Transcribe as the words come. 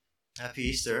Happy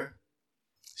Easter.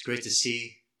 It's great to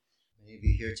see many of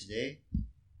you here today.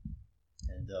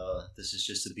 And this is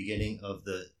just the beginning of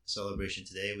the celebration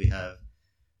today. We have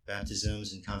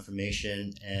baptisms and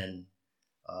confirmation and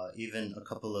even a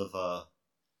couple of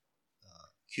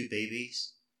cute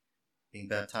babies being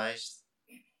baptized.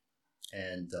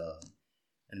 And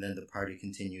then the party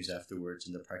continues afterwards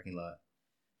in the parking lot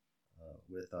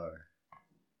with our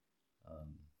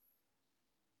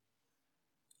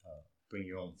bring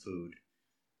your own food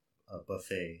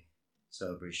buffet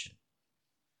celebration.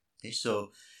 Okay,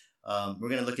 so we're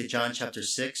going to look at John chapter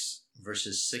 6,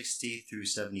 verses 60 through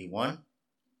 71.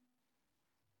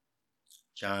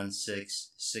 John 6,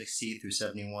 60 through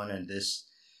 71, and this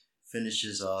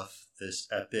finishes off this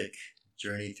epic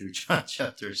journey through John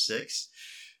chapter 6.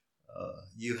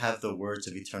 You have the words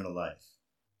of eternal life.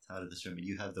 Out of the sermon,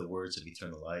 you have the words of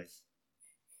eternal life.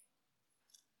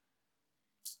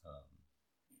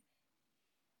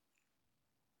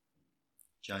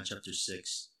 John chapter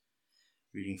 6,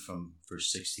 reading from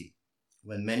verse 60.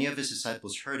 When many of his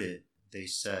disciples heard it, they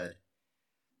said,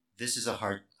 "This is a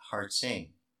hard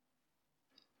saying.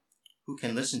 Who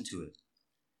can listen to it?"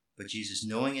 But Jesus,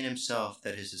 knowing in himself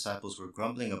that his disciples were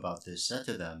grumbling about this, said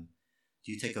to them,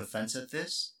 "Do you take offense at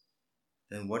this?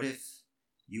 Then what if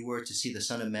you were to see the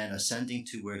Son of Man ascending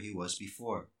to where he was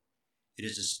before? It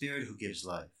is the Spirit who gives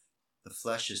life. The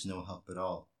flesh is no help at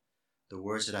all. The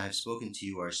words that I have spoken to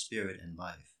you are spirit and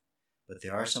life. But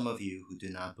there are some of you who do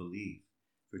not believe."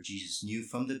 For Jesus knew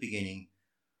from the beginning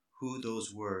who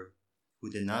those were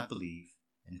who did not believe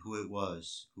and who it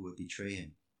was who would betray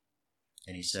him.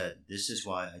 And he said, "This is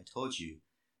why I told you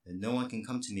that no one can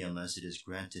come to me unless it is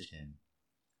granted him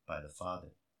by the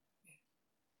Father."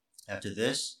 After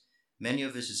this, many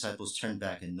of his disciples turned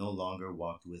back and no longer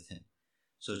walked with him.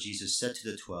 So Jesus said to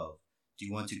the 12, "Do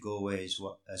you want to go away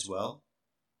as well?"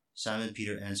 Simon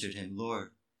Peter answered him,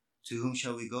 "Lord, to whom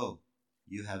shall we go?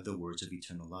 You have the words of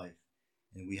eternal life,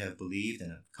 and we have believed and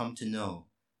have come to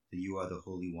know that you are the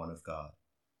Holy One of God."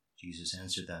 Jesus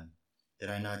answered them, "Did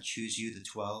I not choose you, the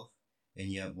 12,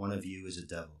 and yet one of you is a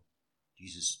devil?"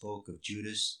 Jesus spoke of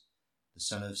Judas, the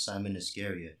son of Simon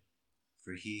Iscariot,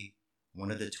 for he,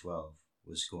 one of the 12,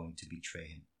 was going to betray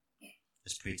him.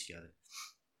 Let's pray together.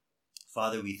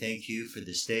 Father, we thank you for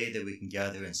this day that we can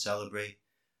gather and celebrate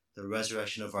the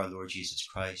resurrection of our Lord Jesus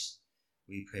Christ.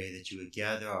 We pray that you would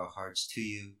gather our hearts to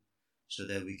you so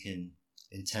that we can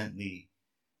intently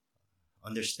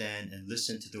understand and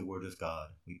listen to the word of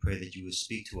God. We pray that you would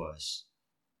speak to us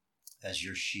as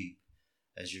your sheep,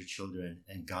 as your children,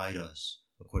 and guide us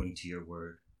according to your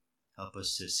word. Help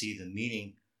us to see the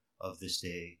meaning of this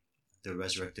day, the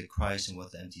resurrected Christ, and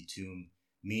what the empty tomb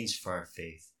means for our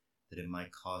faith, that it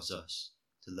might cause us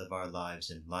to live our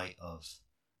lives in light of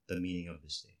the meaning of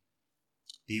this day.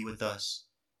 Be with us.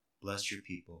 Bless your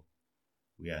people.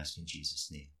 We ask in Jesus'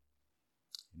 name.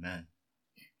 Amen.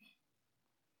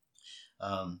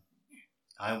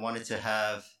 I wanted to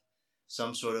have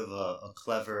some sort of a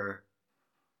clever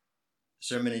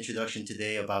sermon introduction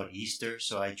today about Easter,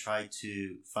 so I tried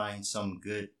to find some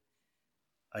good.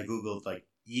 I googled like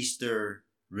Easter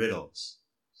riddles,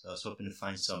 so I was hoping to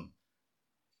find some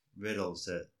riddles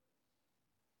that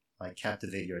might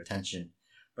captivate your attention.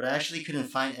 But I actually couldn't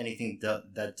find anything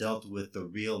that dealt with the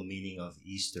real meaning of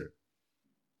Easter.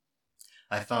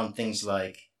 I found things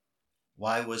like,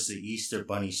 why was the Easter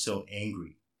bunny so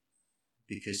angry?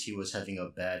 Because he was having a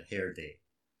bad hair day.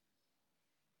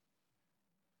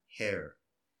 Hair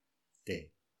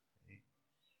day.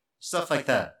 Stuff like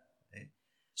that.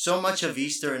 So much of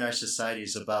Easter in our society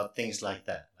is about things like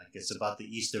that. Like it's about the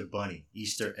Easter bunny,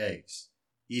 Easter eggs,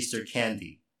 Easter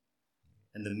candy.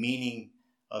 And the meaning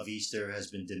of Easter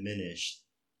has been diminished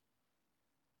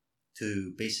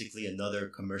to basically another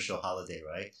commercial holiday,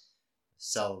 right?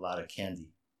 Sell a lot of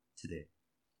candy today.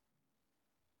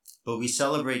 But we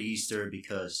celebrate Easter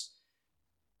because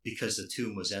the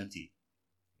tomb was empty.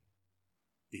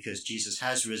 Because Jesus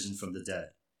has risen from the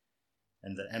dead.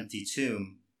 And the empty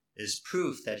tomb is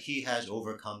proof that he has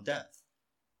overcome death.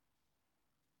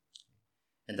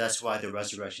 And that's why the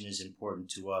resurrection is important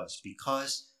to us.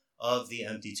 Because of the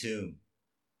empty tomb,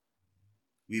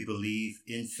 we believe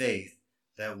in faith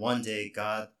that one day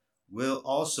God will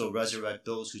also resurrect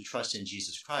those who trust in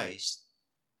Jesus Christ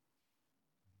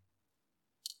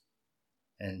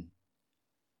and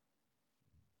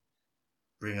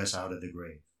bring us out of the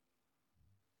grave.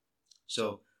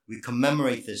 So we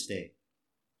commemorate this day.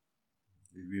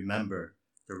 We remember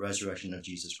the resurrection of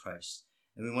Jesus Christ.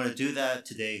 And we want to do that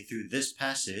today through this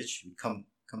passage. We come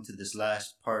to this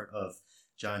last part of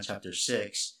John chapter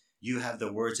 6. You have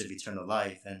the words of eternal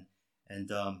life. And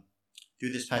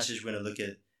through this passage, we're going to look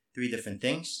at three different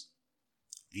things.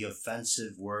 The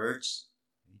offensive words.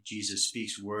 Jesus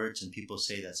speaks words and people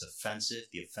say that's offensive,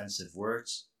 the offensive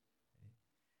words.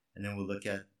 And then we'll look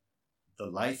at the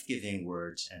life-giving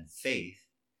words and faith,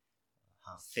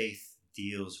 how faith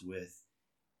deals with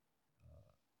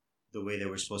the way that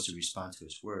we're supposed to respond to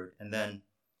his word. And then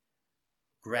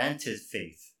granted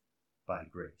faith by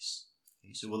grace.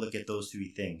 Okay, so we'll look at those three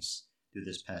things through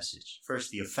this passage.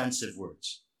 First, the offensive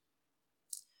words.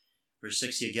 Verse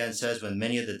 60 again says, when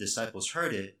many of the disciples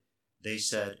heard it, they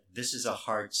said, this is a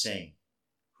hard saying.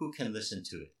 Who can listen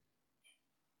to it?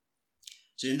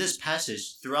 So in this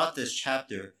passage, throughout this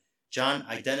chapter, John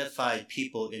identified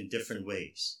people in different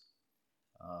ways.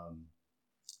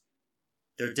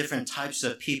 There are different types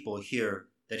of people here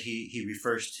that he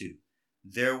refers to.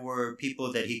 There were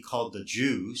people that he called the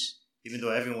Jews, even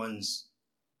though everyone's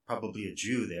probably a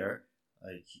Jew there.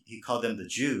 He called them the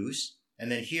Jews.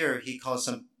 And then here he calls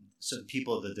some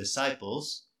people the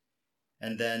disciples.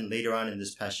 And then later on in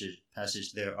this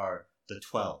passage there are the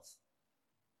 12.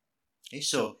 Okay,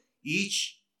 so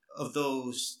each of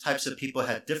those types of people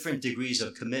had different degrees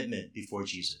of commitment before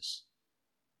Jesus.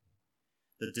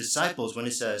 The disciples, when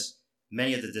it says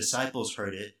many of the disciples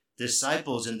heard it,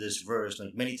 disciples in this verse,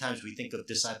 like many times we think of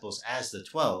disciples as the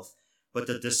 12, but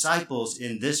the disciples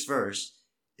in this verse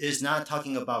is not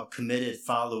talking about committed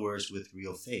followers with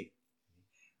real faith.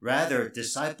 Rather,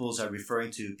 disciples are referring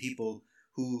to people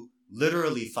who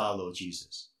literally follow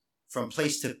Jesus. From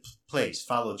place to place,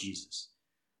 follow Jesus.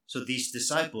 So these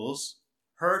disciples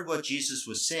heard what Jesus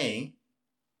was saying,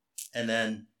 and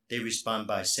then they respond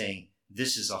by saying,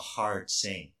 this is a hard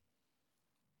saying.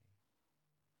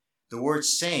 The word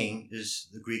saying is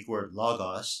the Greek word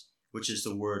logos, which is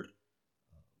the word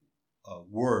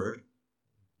word.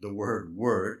 The word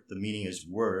word, the meaning is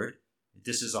word.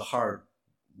 This is a hard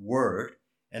word.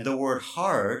 And the word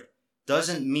hard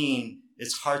doesn't mean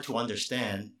it's hard to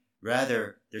understand.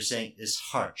 Rather, they're saying it's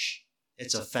harsh.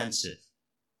 It's offensive.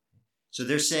 So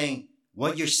they're saying,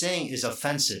 what you're saying is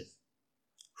offensive.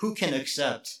 Who can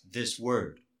accept this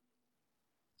word?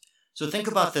 So think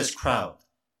about this crowd.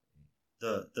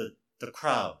 The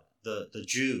crowd, the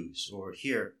Jews, or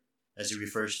here, as he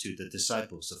refers to, the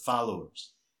disciples, the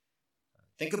followers.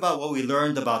 Think about what we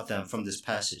learned about them from this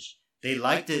passage. They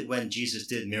liked it when Jesus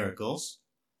did miracles.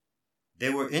 They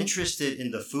were interested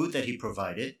in the food that he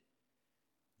provided.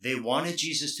 They wanted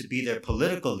Jesus to be their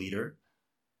political leader.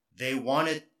 They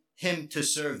wanted him to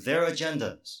serve their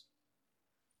agendas.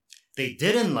 They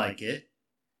didn't like it.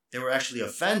 They were actually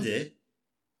offended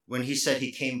when he said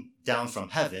he came down from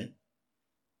heaven.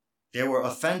 They were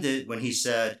offended when he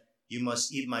said, you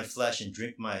must eat my flesh and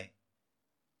drink my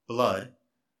blood.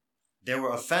 They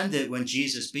were offended when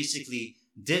Jesus basically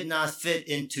did not fit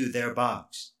into their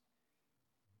box,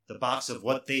 the box of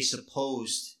what they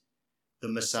supposed the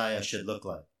Messiah should look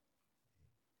like.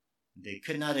 They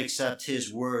could not accept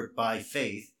his word by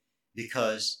faith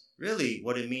because really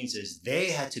what it means is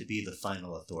they had to be the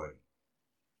final authority,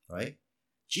 right?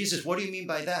 Jesus, what do you mean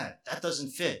by that? That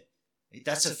doesn't fit.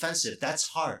 That's offensive. That's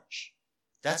harsh.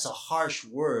 That's a harsh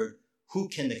word. Who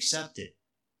can accept it?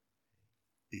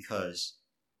 Because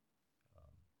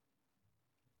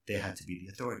they had to be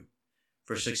the authority.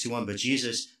 Verse 61, but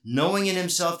Jesus, knowing in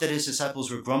himself that his disciples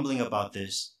were grumbling about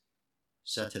this,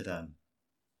 said to them,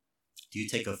 do you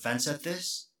take offense at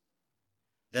this?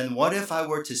 Then what if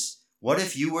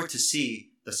you were to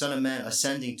see the Son of Man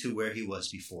ascending to where he was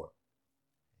before?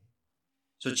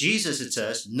 So Jesus, it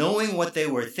says, knowing what they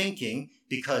were thinking,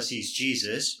 because he's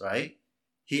Jesus, right?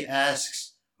 He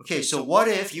asks, okay, so what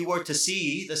if you were to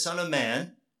see the Son of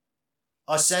Man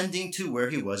ascending to where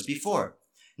he was before?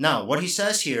 Now, what he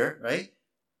says here, right?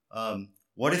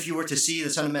 What if you were to see the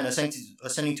Son of Man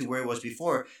ascending to where he was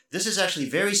before? This is actually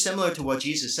very similar to what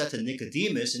Jesus said to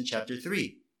Nicodemus in chapter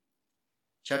 3.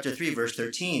 Chapter 3, verse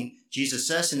 13, Jesus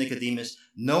says to Nicodemus,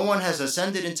 no one has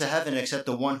ascended into heaven except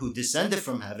the one who descended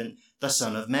from heaven, the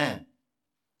Son of Man.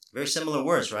 Very similar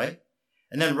words, right?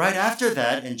 And then right after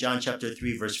that, in John chapter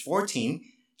 3, verse 14,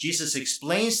 Jesus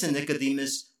explains to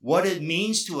Nicodemus what it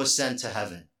means to ascend to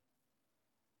heaven.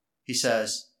 He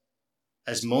says,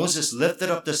 as Moses lifted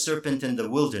up the serpent in the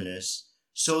wilderness,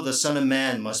 so the Son of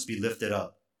Man must be lifted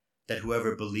up, that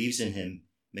whoever believes in him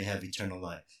may have eternal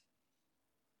life.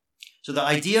 So the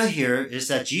idea here is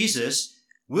that Jesus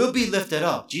will be lifted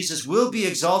up. Jesus will be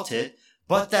exalted,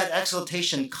 but that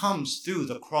exaltation comes through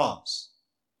the cross.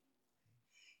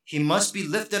 He must be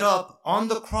lifted up on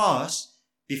the cross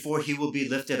before he will be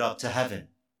lifted up to heaven.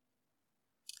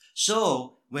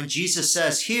 So when Jesus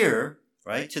says here,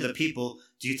 right, to the people,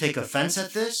 do you take offense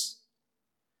at this?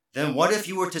 then what if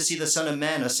you were to see the Son of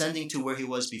Man ascending to where he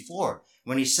was before?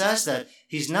 When he says that,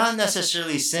 he's not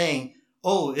necessarily saying,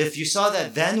 oh, if you saw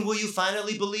that, then will you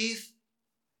finally believe?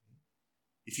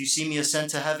 If you see me ascend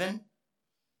to heaven?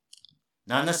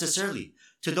 Not necessarily.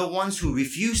 To the ones who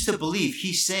refuse to believe,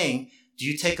 he's saying, do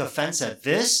you take offense at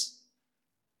this?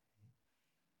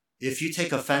 If you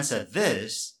take offense at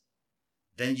this,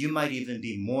 then you might even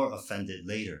be more offended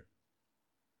later.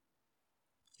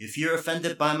 If you're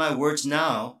offended by my words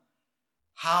now,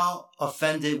 how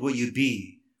offended will you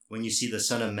be when you see the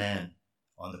Son of Man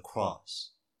on the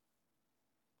cross?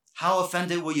 How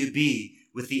offended will you be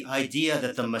with the idea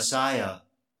that the Messiah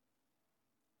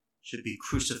should be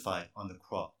crucified on the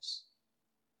cross?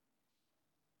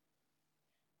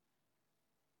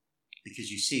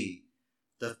 Because you see,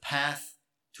 the path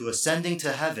to ascending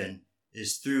to heaven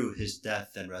is through his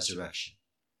death and resurrection.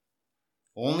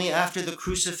 Only after the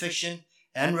crucifixion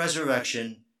and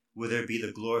resurrection will there be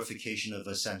the glorification of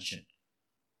ascension.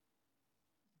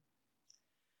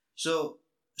 So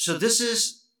this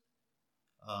is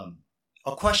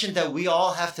a question that we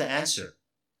all have to answer.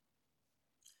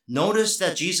 Notice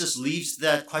that Jesus leaves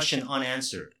that question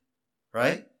unanswered,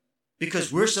 right?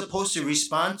 Because we're supposed to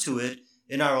respond to it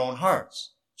in our own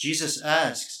hearts. Jesus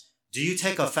asks, do you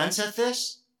take offense at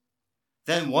this?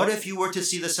 Then what if you were to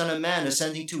see the Son of Man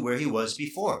ascending to where he was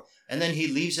before? And then he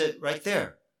leaves it right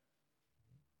there.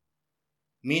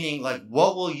 Meaning, like,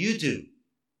 what will you do?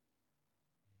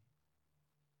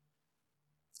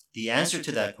 The answer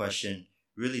to that question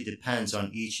really depends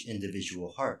on each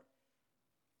individual heart.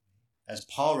 As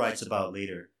Paul writes about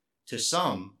later, to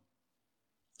some,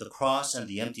 the cross and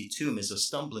the empty tomb is a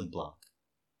stumbling block.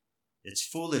 It's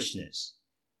foolishness.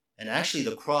 And actually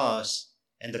the cross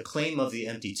and the claim of the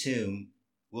empty tomb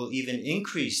will even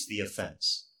increase the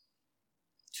offense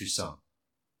to some.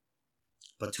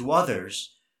 But to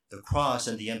others, the cross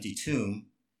and the empty tomb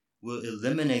will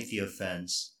eliminate the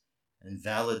offense and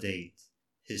validate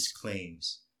his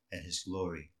claims and his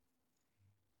glory.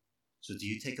 So do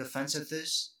you take offense at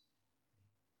this?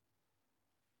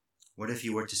 What if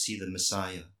you were to see the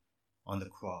Messiah on the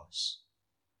cross?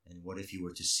 And what if you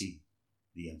were to see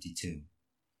the empty tomb?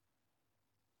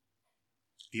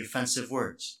 The offensive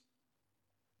words.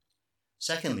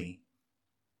 Secondly,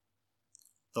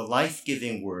 the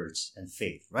life-giving words and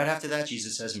faith. Right after that,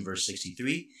 Jesus says in verse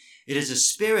 63, it is the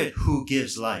Spirit who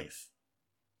gives life.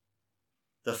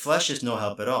 The flesh is no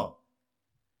help at all.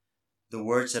 The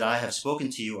words that I have spoken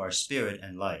to you are spirit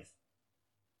and life.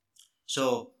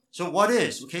 So what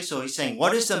is? Okay, so he's saying,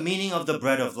 what is the meaning of the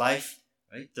bread of life?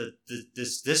 Right?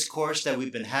 This discourse that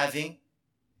we've been having.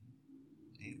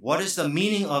 What is the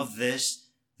meaning of this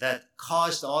that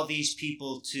caused all these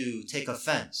people to take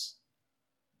offense?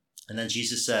 And then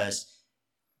Jesus says,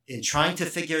 in trying to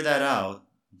figure that out,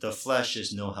 the flesh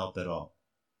is no help at all.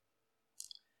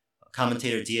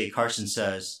 Commentator D.A. Carson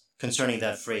says, concerning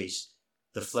that phrase,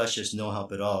 the flesh is no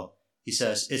help at all, he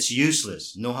says, it's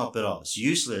useless, no help at all. It's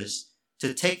useless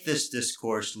to take this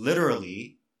discourse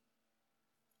literally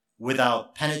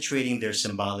without penetrating their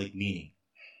symbolic meaning.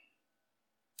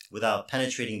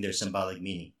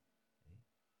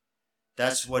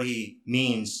 That's what he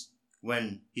means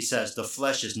when he says the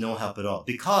flesh is no help at all,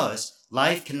 because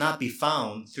life cannot be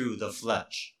found through the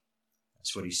flesh.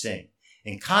 That's what he's saying.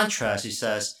 In contrast, he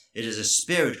says it is a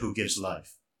spirit who gives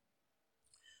life.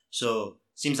 So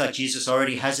it seems like Jesus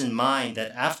already has in mind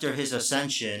that after his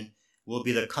ascension will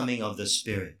be the coming of the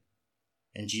Spirit.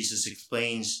 And Jesus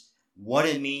explains what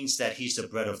it means that he's the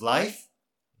bread of life,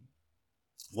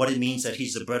 what it means that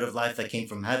he's the bread of life that came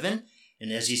from heaven.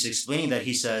 And as he's explaining that,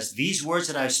 he says, these words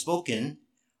that I've spoken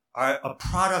are a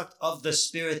product of the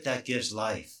Spirit that gives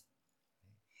life.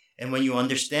 And when you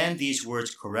understand these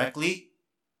words correctly,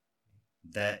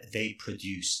 that they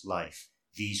produce life.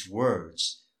 These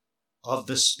words of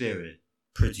the Spirit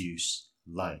produce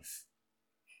life.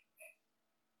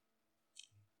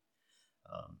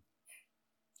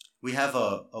 We have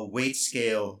a weight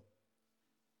scale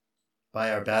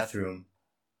by our bathroom,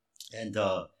 and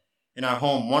in our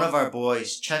home, one of our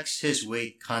boys checks his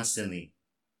weight constantly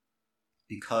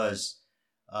because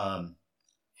I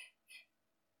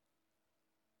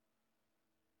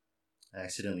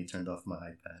accidentally turned off my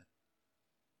iPad.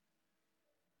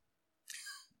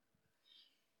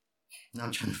 Now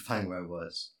I'm trying to find where I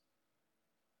was.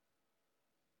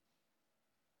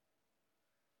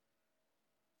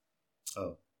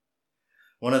 Oh.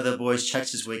 One of the boys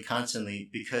checks his weight constantly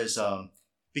because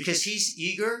he's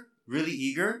really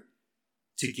eager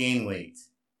to gain weight.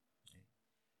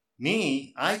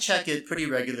 Me, I check it pretty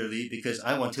regularly because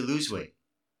I want to lose weight.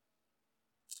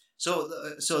 So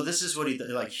this is what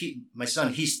my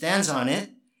son, he stands on it.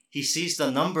 he sees the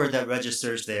number that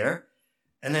registers there,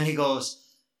 and then he goes,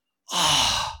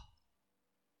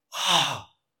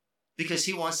 because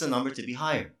he wants the number to be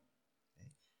higher.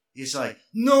 He's like,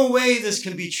 no way this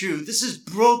can be true. This is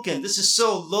broken. This is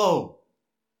so low.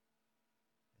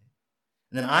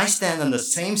 And then I stand on the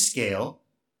same scale,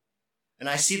 and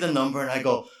I see the number, and I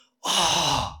go,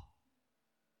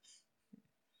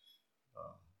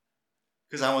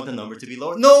 because I want the number to be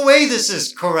lower. No way this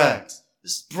is correct.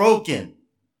 This is broken.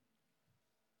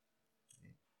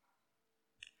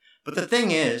 But the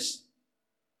thing is,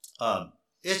 the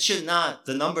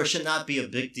number should not be a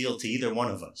big deal to either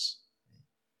one of us.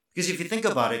 Because if you think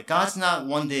about it, God's not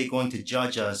one day going to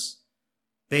judge us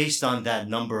based on that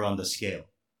number on the scale.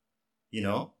 You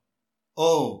know?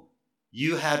 Oh,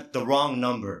 you had the wrong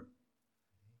number.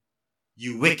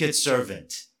 You wicked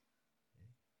servant.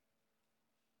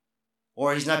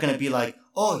 Or he's not going to be like,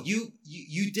 oh, you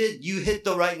hit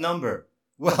the right number.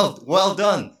 Well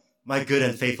done, my good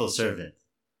and faithful servant.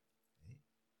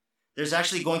 There's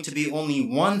actually going to be only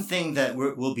one thing that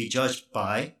we'll be judged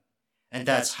by, and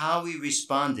that's how we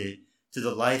responded to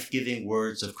the life-giving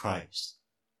words of Christ.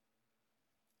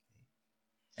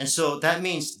 And so that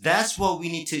means that's what we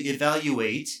need to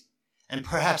evaluate and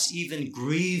perhaps even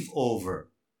grieve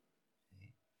over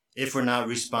if we're not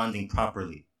responding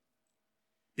properly.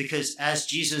 Because as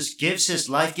Jesus gives his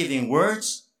life-giving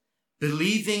words,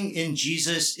 believing in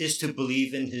Jesus is to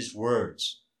believe in his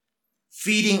words.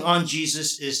 Feeding on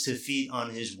Jesus is to feed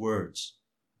on his words.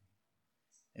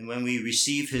 And when we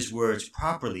receive his words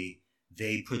properly,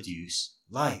 they produce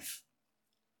life.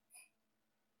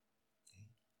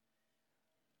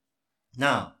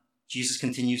 Now, Jesus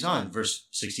continues on, verse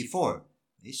 64.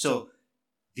 So,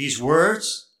 these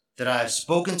words that I have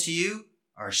spoken to you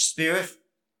are spirit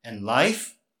and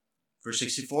life. Verse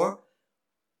 64.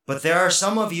 But there are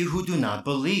some of you who do not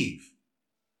believe.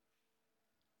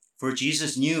 For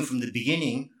Jesus knew from the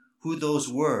beginning who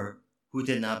those were who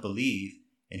did not believe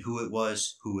and who it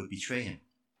was who would betray him.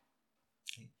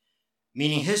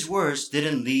 Meaning his words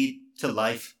didn't lead to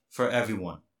life for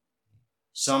everyone.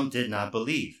 Some did not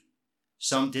believe.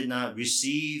 Some did not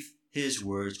receive his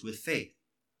words with faith.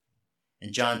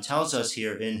 And John tells us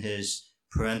here in his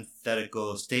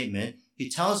parenthetical statement, he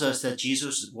tells us that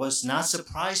Jesus was not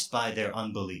surprised by their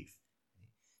unbelief.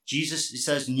 Jesus, he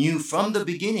says, knew from the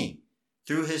beginning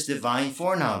through his divine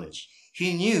foreknowledge.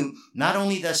 He knew not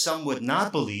only that some would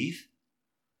not believe,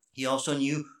 he also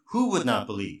knew who would not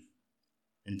believe.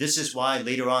 And this is why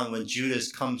later on when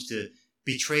Judas comes to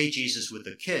betray Jesus with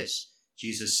a kiss,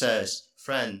 Jesus says,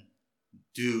 friend,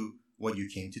 do what you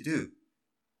came to do.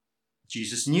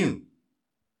 Jesus knew.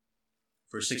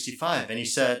 Verse 65, and he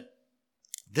said,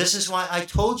 this is why I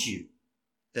told you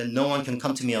that no one can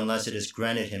come to me unless it is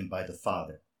granted him by the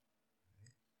Father.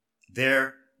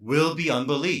 There will be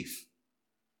unbelief.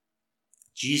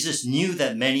 Jesus knew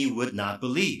that many would not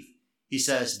believe. He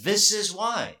says, this is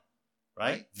why,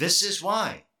 right? This is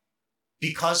why.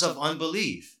 Because of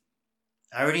unbelief.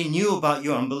 I already knew about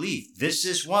your unbelief. This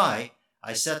is why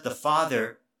I said the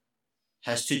Father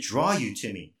has to draw you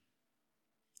to me.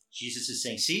 Jesus is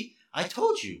saying, see, I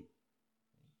told you.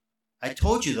 I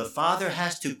told you the Father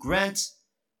has to grant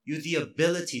you the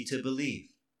ability to believe.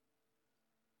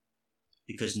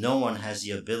 Because no one has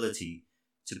the ability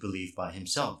to believe by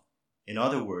himself. In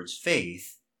other words,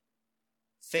 faith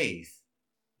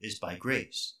is by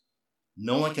grace.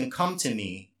 No one can come to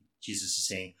me, Jesus is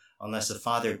saying, unless the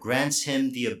Father grants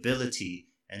him the ability,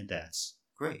 and that's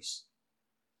grace.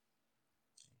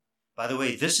 By the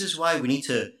way, this is why we need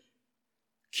to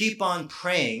keep on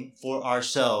praying for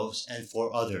ourselves and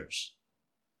for others.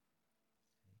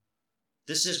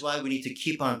 This is why we need to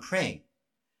keep on praying.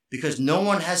 Because no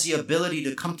one has the ability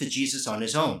to come to Jesus on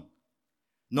his own.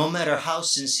 No matter how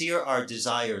sincere our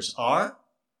desires are.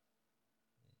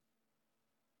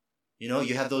 You know,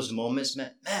 you have those moments,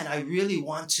 man, I really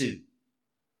want to.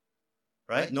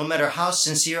 Right? No matter how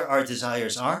sincere our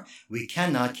desires are, we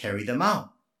cannot carry them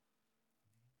out.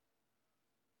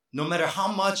 No matter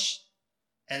how much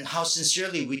and how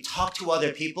sincerely we talk to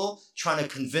other people, trying to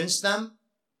convince them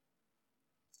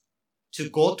to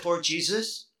go toward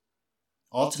Jesus,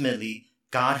 ultimately,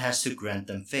 God has to grant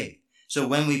them faith. So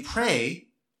when we pray,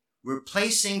 we're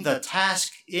placing the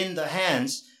task in the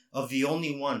hands of the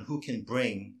only one who can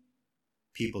bring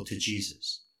people to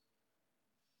Jesus.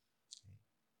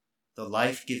 The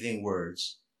life-giving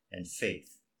words and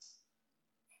faith.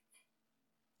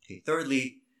 Okay,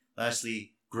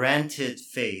 lastly, granted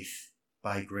faith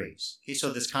by grace. Okay,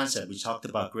 so this concept, we talked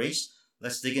about grace.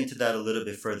 Let's dig into that a little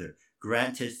bit further.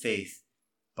 Granted faith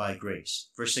by grace.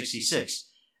 Verse 66.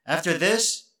 After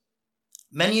this,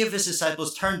 many of his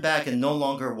disciples turned back and no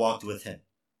longer walked with him.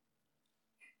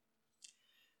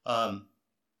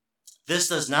 This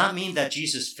does not mean that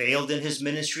Jesus failed in his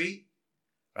ministry,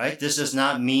 right? This does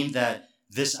not mean that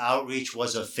this outreach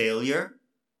was a failure.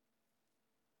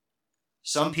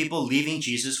 Some people leaving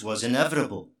Jesus was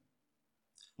inevitable.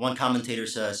 One commentator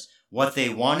says, what they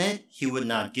wanted, he would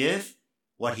not give.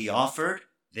 What he offered,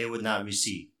 they would not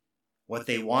receive. What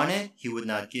they wanted, he would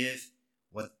not give.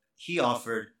 What he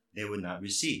offered, they would not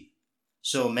receive.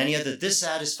 So many of the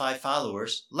dissatisfied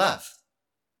followers left,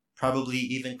 probably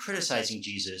even criticizing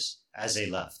Jesus as they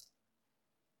left.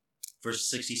 Verse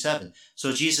 67.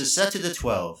 So Jesus said to the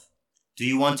 12, do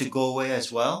you want to go away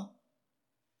as well?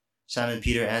 Simon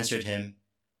Peter answered him,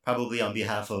 probably on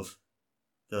behalf of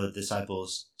the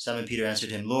disciples. Simon Peter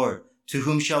answered him, Lord, to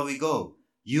whom shall we go?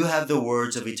 You have the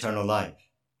words of eternal life.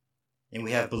 And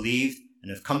we have believed and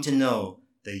have come to know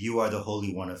that you are the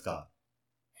Holy One of God.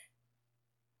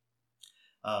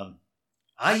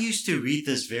 I used to read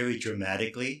this very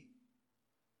dramatically.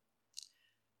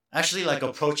 Actually,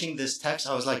 approaching this text,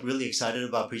 I was really excited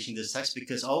about preaching this text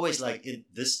because always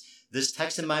this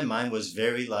text in my mind was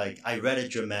very I read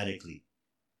it dramatically.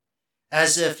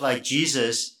 As if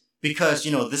Jesus, because,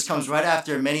 this comes right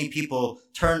after many people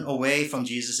turn away from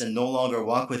Jesus and no longer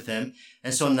walk with him.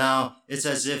 And so now it's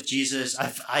as if Jesus,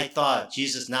 I thought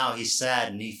Jesus now he's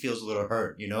sad and he feels a little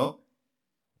hurt,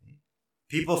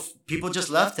 People just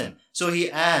left him. So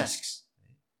he asks,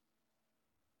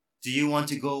 do you want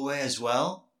to go away as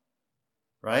well?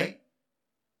 Right?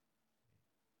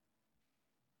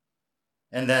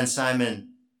 And then Simon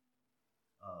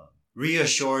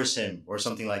reassures him or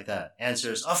something like that.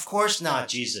 Answers, of course not,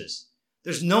 Jesus.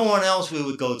 There's no one else we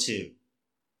would go to.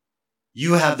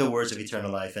 You have the words of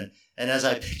eternal life. And as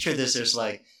I picture this, there's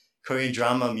Korean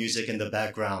drama music in the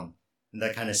background and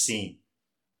that kind of scene.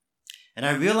 And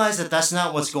I realize that that's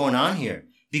not what's going on here.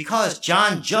 Because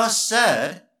John just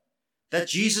said that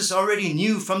Jesus already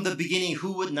knew from the beginning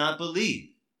who would not believe.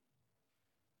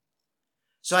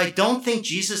 So I don't think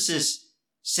Jesus is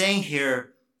saying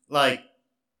here,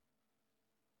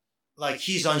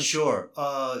 he's unsure.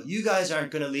 You guys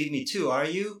aren't going to leave me too, are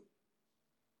you?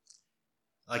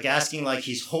 Asking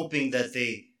he's hoping that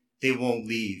they won't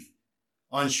leave.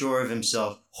 Unsure of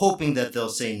himself, hoping that they'll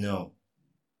say no.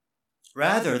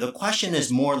 Rather, the question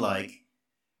is more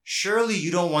surely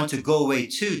you don't want to go away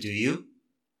too, do you?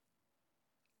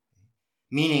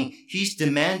 Meaning, he's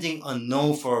demanding a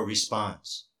no for a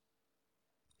response.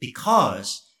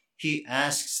 Because he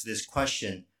asks this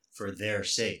question for their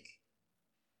sake.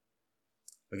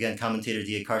 Again, commentator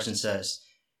D.A. Carson says,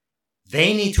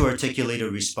 they need to articulate a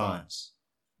response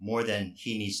more than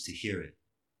he needs to hear it.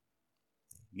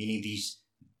 Meaning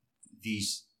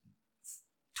these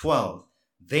 12,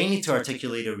 they need to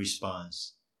articulate a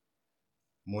response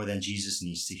more than Jesus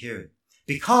needs to hear it.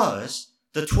 Because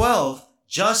the 12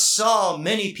 just saw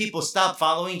many people stop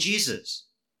following Jesus.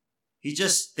 They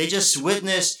just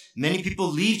witnessed many people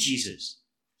leave Jesus.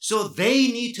 So they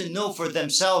need to know for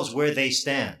themselves where they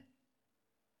stand.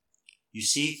 You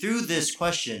see, through this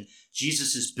question,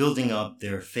 Jesus is building up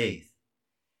their faith.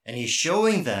 And he's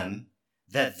showing them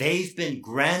that they've been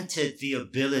granted the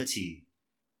ability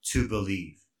to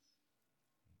believe.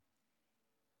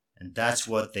 And that's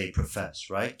what they profess,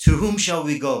 right? To whom shall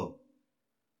we go?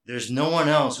 There's no one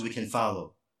else we can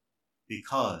follow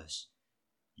because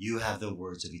you have the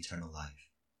words of eternal life.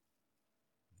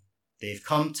 They've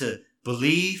come to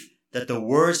believe that the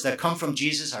words that come from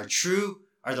Jesus are true,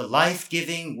 are the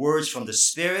life-giving words from the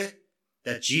Spirit,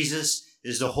 that Jesus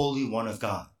is the Holy One of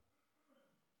God.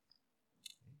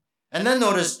 And then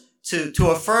notice, to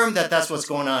affirm that that's what's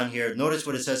going on here, notice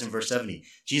what it says in verse 70.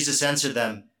 Jesus answered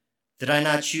them, did I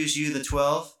not choose you, the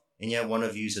 12? And yet one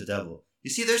of you is a devil. You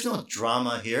see, there's no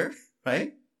drama here,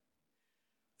 right?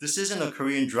 This isn't a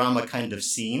Korean drama kind of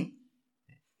scene.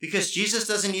 Because Jesus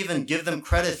doesn't even give them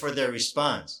credit for their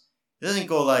response. He doesn't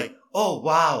go oh,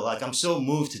 wow, I'm so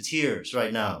moved to tears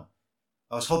right now.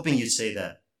 I was hoping you'd say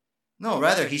that. No,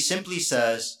 rather, he simply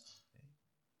says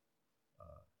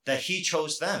that he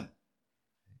chose them.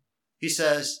 He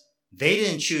says, they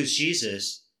didn't choose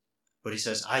Jesus, but he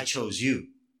says, I chose you.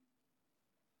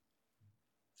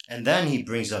 And then he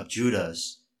brings up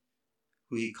Judas,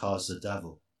 who he calls the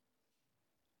devil.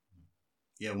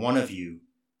 Yet one of you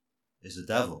is the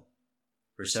devil.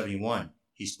 Verse 71,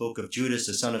 he spoke of Judas,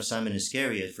 the son of Simon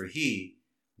Iscariot, for he,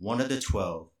 one of the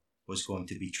 12, was going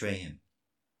to betray him.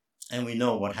 And we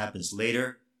know what happens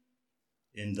later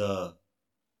in the,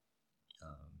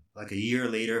 a year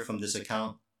later from this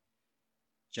account.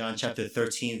 John chapter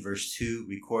 13, verse 2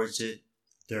 records it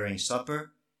during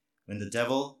supper when the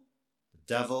devil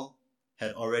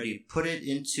had already put it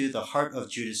into the heart of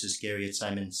Judas Iscariot,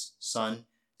 Simon's son,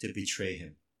 to betray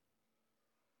him.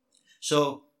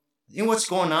 So, I think what's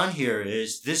going on here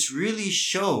is this really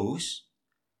shows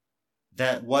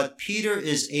that what Peter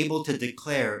is able to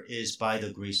declare is by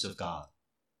the grace of God.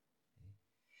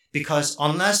 Because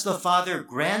unless the Father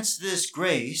grants this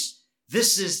grace,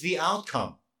 this is the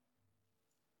outcome.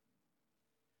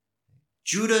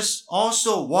 Judas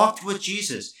also walked with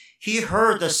Jesus. He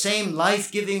heard the same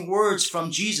life-giving words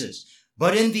from Jesus.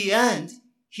 But in the end,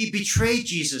 he betrayed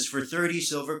Jesus for 30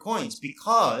 silver coins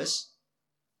because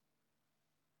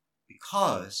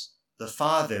the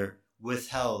Father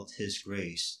withheld his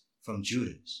grace from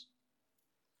Judas.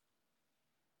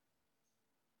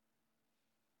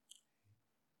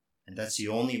 And that's the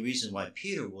only reason why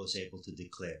Peter was able to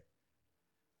declare,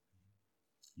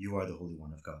 "You are the Holy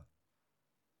One of God."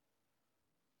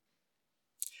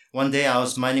 One day I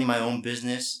was minding my own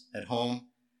business at home,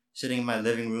 sitting in my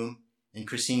living room, and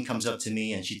Christine comes up to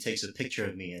me and she takes a picture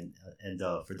of me. And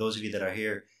for those of you that are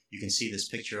here, you can see this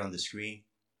picture on the screen.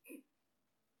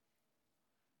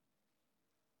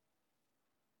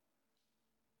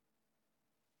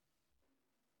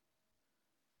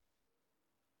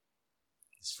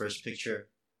 This first picture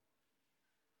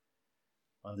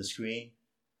on the screen.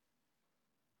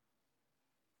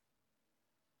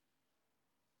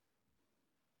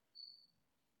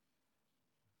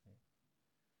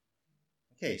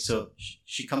 Okay, so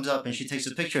she comes up and she takes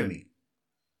a picture of me.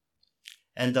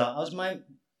 And I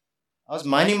was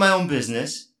minding my own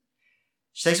business.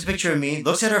 She takes a picture of me,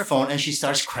 looks at her phone, and she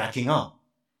starts cracking up.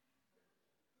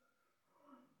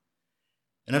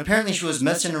 And apparently she was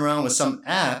messing around with some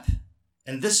app,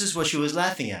 and this is what she was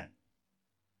laughing at.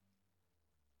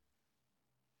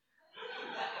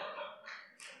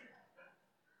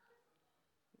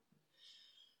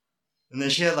 And then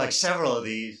she had like several of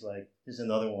these, like here's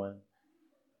another one.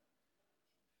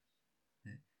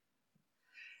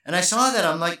 And I saw that,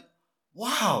 I'm like,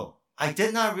 wow, I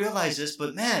did not realize this,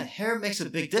 but man, hair makes a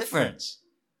big difference.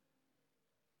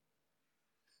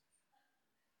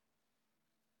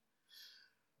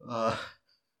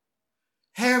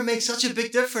 Hair makes such a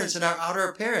big difference in our outer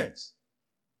appearance.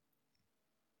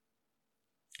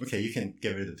 Okay, you can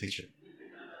get rid of the picture.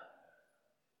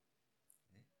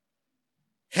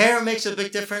 Hair makes a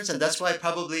big difference, and that's why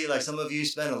probably like some of you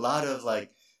spend a lot of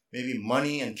like maybe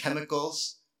money and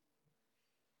chemicals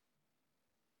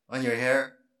on your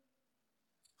hair.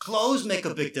 Clothes make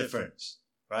a big difference,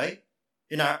 right?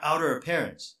 In our outer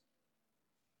appearance.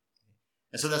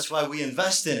 And so that's why we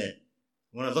invest in it.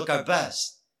 We want to look our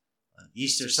best on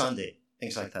Easter Sunday,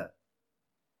 things like that.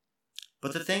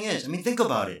 But the thing is, think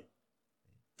about it.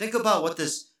 Think about what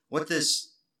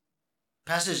this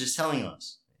passage is telling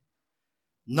us.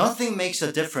 Nothing makes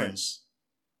a difference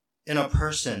in a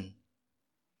person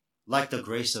like the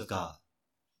grace of God.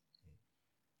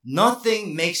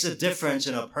 Nothing makes a difference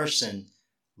in a person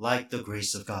like the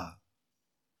grace of God.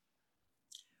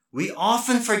 We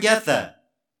often forget that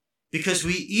because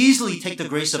we easily take the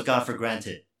grace of God for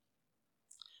granted.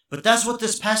 But that's what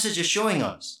this passage is showing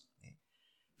us.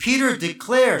 Peter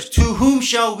declares, "To whom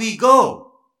shall we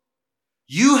go?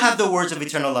 You have the words of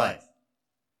eternal life."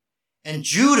 And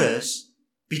Judas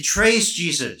betrays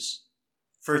Jesus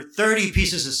for 30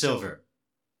 pieces of silver.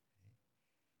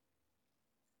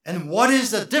 And what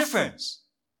is the difference?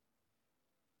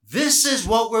 This is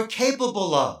what we're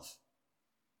capable of.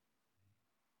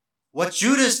 What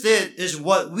Judas did is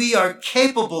what we are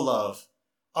capable of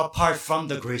apart from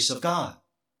the grace of God.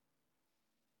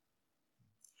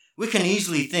 We can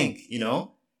easily think,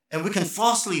 and we can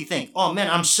falsely think, oh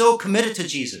man, I'm so committed to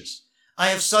Jesus. I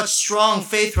have such strong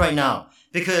faith right now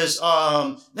because,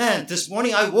 this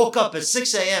morning I woke up at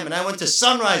 6 a.m. and I went to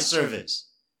sunrise service.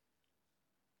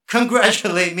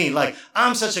 Congratulate me, like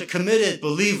I'm such a committed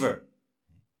believer.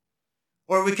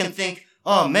 Or we can think,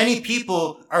 oh, many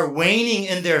people are waning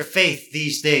in their faith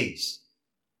these days,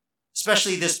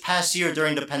 especially this past year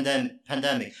during the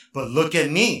pandemic. But look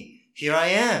at me. Here I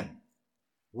am,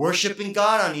 worshiping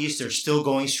God on Easter, still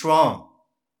going strong.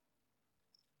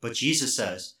 But Jesus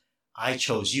says, I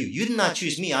chose you. You did not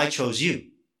choose me. I chose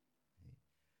you.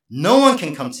 No one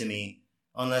can come to me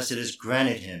unless it is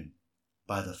granted him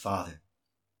by the Father.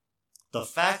 The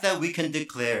fact that we can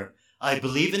declare, I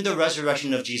believe in the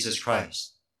resurrection of Jesus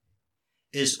Christ,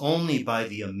 is only by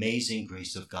the amazing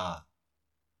grace of God.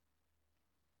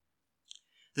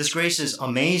 This grace is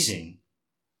amazing.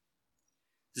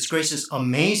 This grace is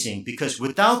amazing because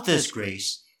without this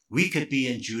grace, we could be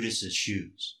in Judas's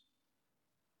shoes.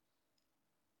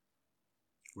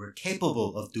 We're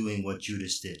capable of doing what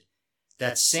Judas did.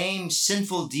 That same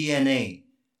sinful DNA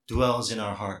dwells in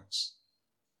our hearts.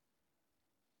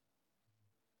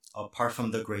 apart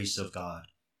from the grace of God.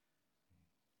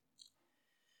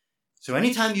 So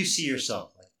anytime you see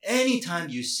yourself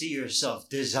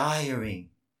desiring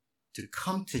to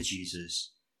come to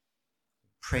Jesus,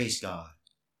 praise God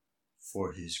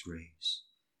for his grace.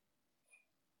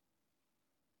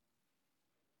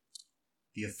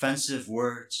 The offensive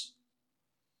words,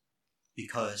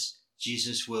 because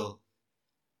Jesus will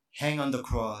hang on the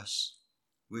cross,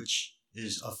 which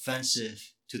is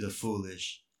offensive to the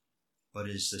foolish, but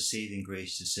is the saving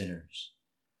grace to sinners.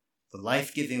 The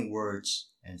life-giving words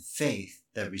and faith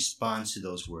that responds to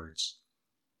those words,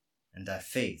 and that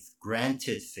faith,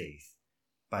 granted faith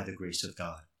by the grace of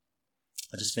God.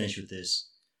 I'll just finish with this.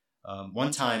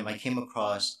 One time I came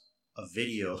across a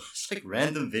video. It's like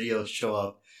random videos show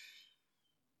up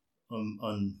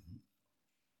on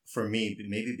for me,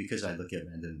 maybe because I look at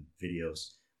random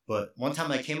videos. But one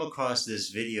time I came across this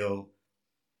video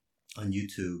on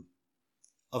YouTube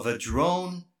of a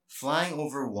drone flying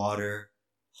over water,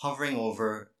 hovering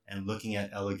over and looking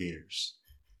at alligators.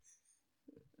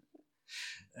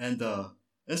 And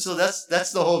so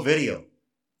that's the whole video,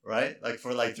 right? Like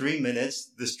for like 3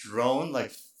 minutes, this drone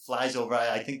like flies over.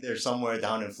 I think they're somewhere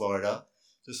down in Florida,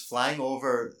 just flying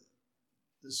over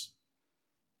this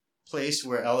place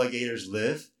where alligators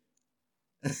live.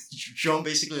 Drone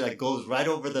basically like goes right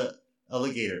over the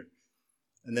alligator,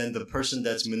 and then the person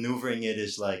that's maneuvering it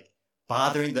is like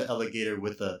bothering the alligator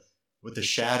with the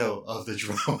shadow of the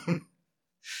drone.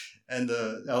 And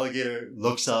the alligator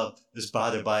looks up, is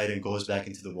bothered by it, and goes back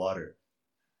into the water.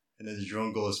 And then the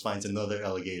drone goes, finds another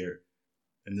alligator,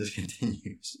 and this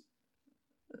continues.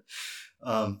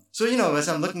 So, as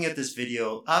I'm looking at this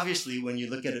video, obviously when you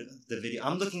look at the video,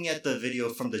 I'm looking at the video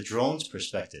from the drone's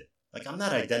perspective. Like, I'm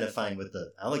not identifying with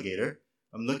the alligator.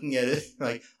 I'm looking at it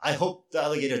like, I hope the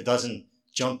alligator doesn't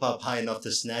jump up high enough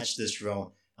to snatch this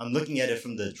drone. I'm looking at it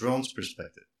from the drone's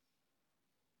perspective.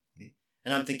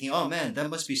 And I'm thinking, oh man, that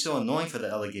must be so annoying for the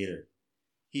alligator.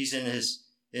 He's in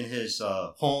his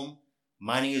home,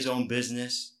 minding his own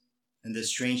business, and this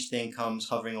strange thing comes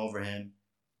hovering over him.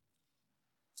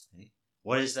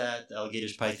 What is that? The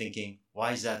alligator's probably thinking,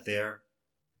 why is that there?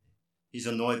 He's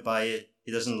annoyed by it.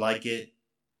 He doesn't like it.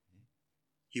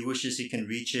 He wishes he can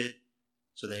reach it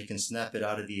so that he can snap it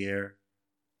out of the air.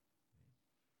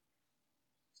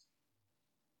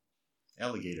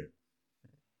 Alligator.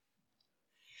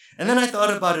 And then I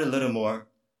thought about it a little more.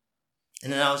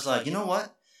 And then I was like, you know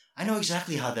what? I know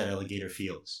exactly how that alligator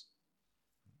feels.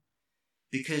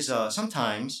 Because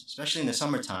sometimes, especially in the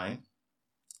summertime,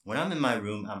 when I'm in my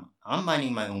room, I'm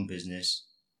minding my own business.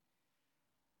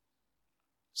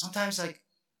 Sometimes, like,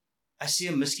 I see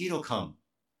a mosquito come.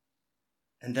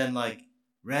 And then, like,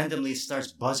 randomly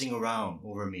starts buzzing around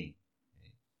over me.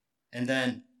 And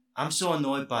then I'm so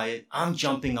annoyed by it, I'm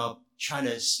jumping up, trying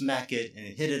to smack it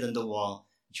and hit it on the wall,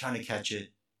 trying to catch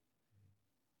it.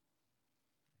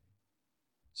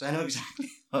 So I know exactly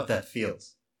how that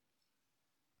feels.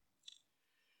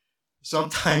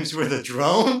 Sometimes we're the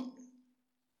drone.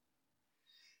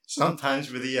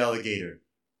 Sometimes we're the alligator.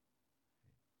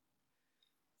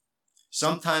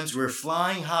 Sometimes we're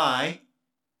flying high.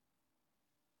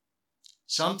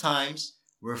 Sometimes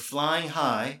we're flying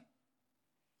high,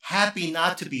 happy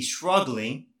not to be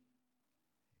struggling,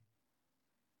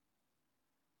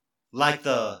 like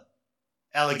the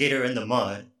alligator in the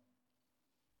mud.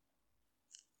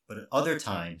 But at other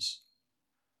times,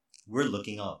 we're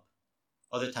looking up.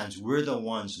 Other times, we're the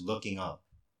ones looking up,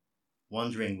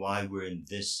 wondering why we're in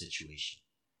this situation,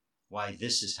 why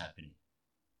this is happening,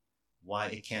 why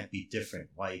it can't be different,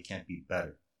 why it can't be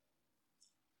better.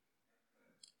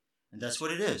 And that's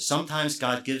what it is. Sometimes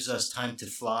God gives us time to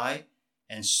fly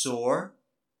and soar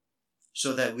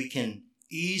so that we can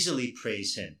easily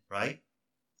praise Him, right?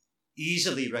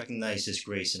 Easily recognize His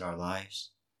grace in our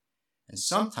lives. And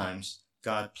sometimes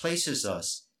God places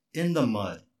us in the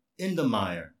mud, in the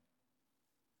mire,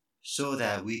 so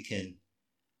that we can,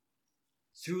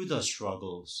 through the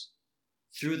struggles,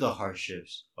 through the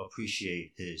hardships,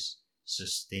 appreciate His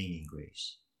sustaining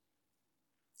grace.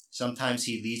 Sometimes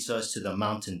He leads us to the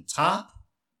mountain top.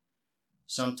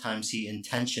 Sometimes He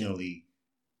intentionally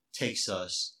takes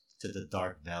us to the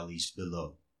dark valleys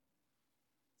below.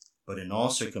 But in all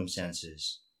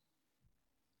circumstances,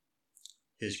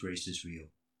 His grace is real.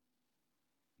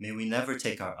 May we never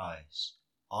take our eyes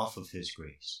off of His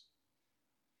grace,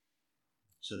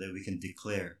 so that we can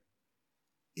declare,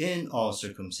 in all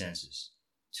circumstances,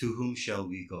 to whom shall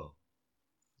we go?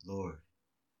 Lord,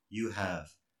 You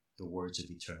have the words of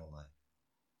eternal life.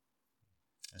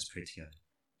 Let's pray together.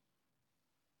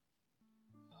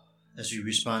 As we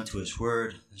respond to His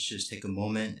word, let's just take a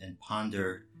moment and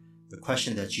ponder the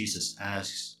question that Jesus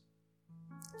asks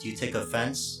Do you take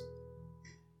offense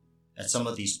at some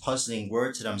of these puzzling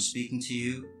words that I'm speaking to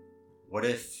you? What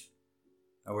if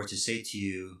I were to say to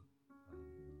you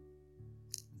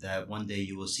that one day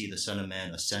you will see the Son of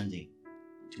Man ascending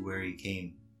to where he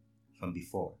came from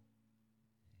before?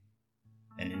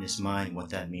 And in his mind, what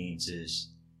that means is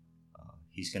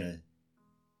he's going to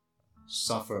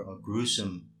suffer a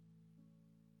gruesome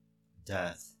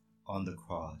death on the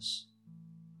cross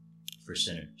for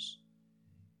sinners.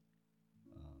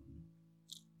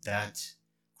 That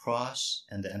cross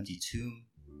and the empty tomb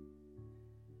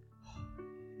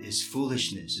is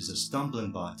foolishness, is a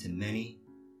stumbling block to many.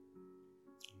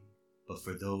 But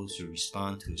for those who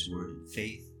respond to his word in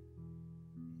faith,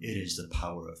 it is the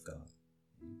power of God.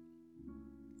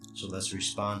 So let's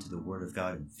respond to the word of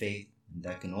God in faith, and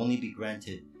that can only be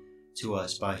granted to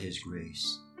us by his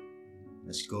grace.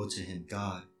 Let's go to him.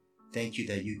 God, thank you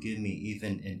that you give me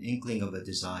even an inkling of a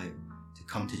desire to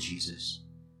come to Jesus.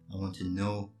 I want to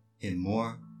know him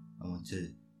more. I want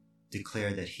to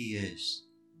declare that he is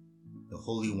the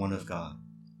Holy One of God,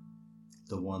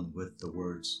 the one with the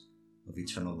words of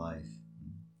eternal life.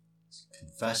 Let's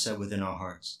confess that within our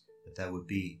hearts, that would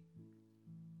be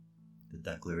the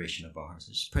declaration of our hearts.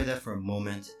 Let's pray that for a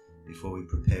moment before we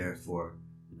prepare for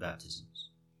the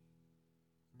baptisms.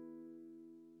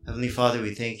 Heavenly Father,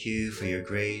 we thank you for your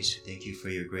grace. We thank you for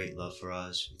your great love for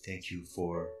us. We thank you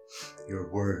for your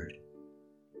word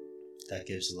that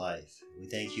gives life. We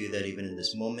thank you that even in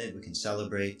this moment we can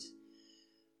celebrate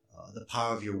the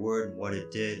power of your word and what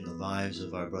it did in the lives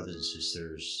of our brothers and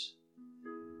sisters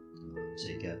as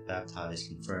they get baptized,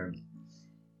 confirmed.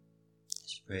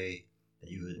 Just pray that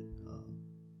you would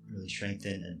really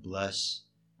strengthen and bless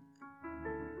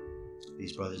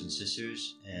these brothers and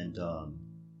sisters, and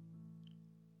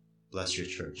bless your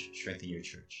church, strengthen your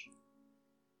church.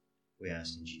 We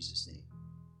ask in Jesus' name.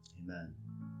 Amen.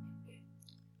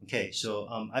 Okay, so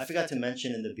I forgot to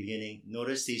mention in the beginning,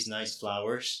 notice these nice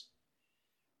flowers,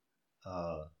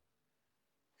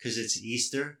 because it's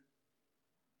Easter.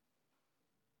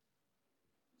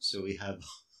 So we have,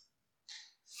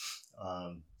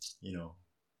 we don't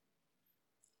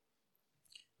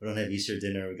have Easter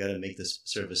dinner. We got to make this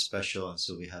service special, and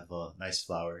so we have nice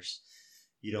flowers.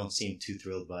 You don't seem too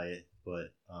thrilled by it,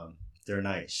 but they're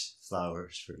nice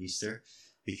flowers for Easter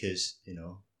because,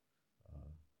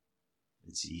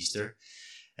 it's Easter.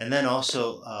 And then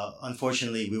also,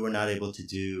 unfortunately, we were not able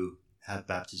to have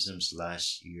baptisms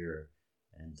last year,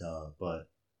 and but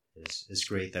it's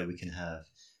great that we can have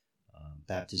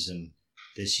baptism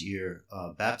this year.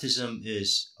 Baptism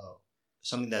is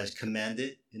something that is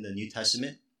commanded in the New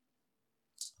Testament.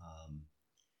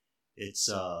 It's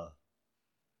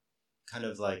kind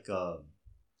of like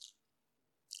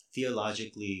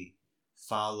theologically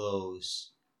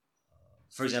follows.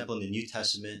 For example, in the New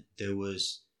Testament, there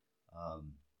was,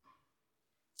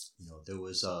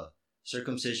 a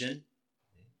circumcision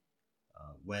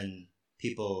when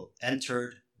people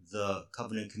entered the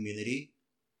covenant community.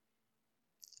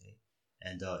 Okay?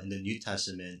 And in the New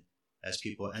Testament, as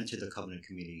people enter the covenant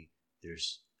community,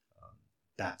 there's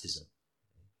baptism.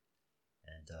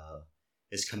 And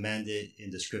it's commanded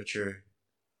in the scripture.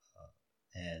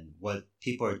 And what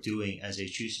people are doing as they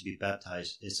choose to be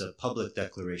baptized is a public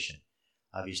declaration.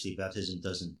 Obviously, baptism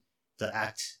the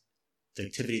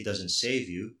activity doesn't save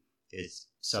you. It's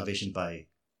salvation by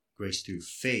grace through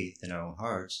faith in our own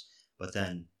hearts. But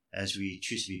then as we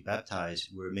choose to be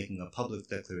baptized, we're making a public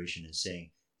declaration and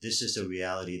saying, this is a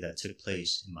reality that took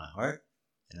place in my heart.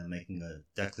 And I'm making a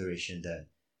declaration that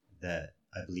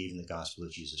I believe in the gospel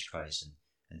of Jesus Christ.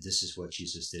 And this is what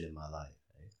Jesus did in my life.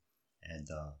 Right? And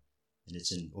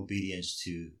it's in obedience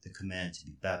to the command to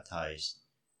be baptized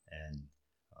and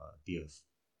be a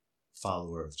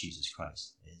follower of Jesus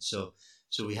Christ. And so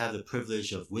we have the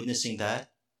privilege of witnessing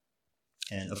that.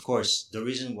 And of course, the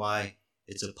reason why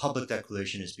it's a public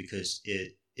declaration is because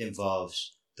it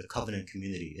involves the covenant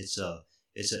community. It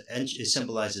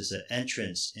symbolizes an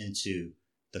entrance into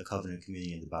the covenant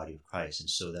community in the body of Christ. And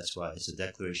so that's why it's a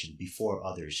declaration before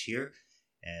others here.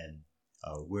 And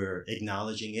we're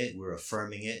acknowledging it, we're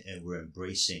affirming it, and we're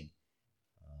embracing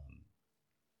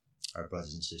our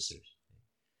brothers and sisters.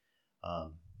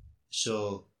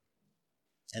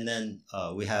 And then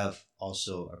we have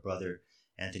also our brother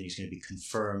Anthony is going to be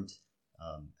confirmed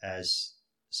as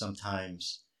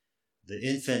sometimes the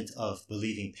infant of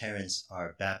believing parents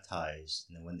are baptized,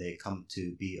 and then when they come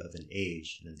to be of an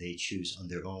age, and then they choose on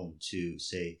their own to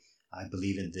say, I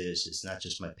believe in this. It's not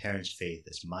just my parents' faith,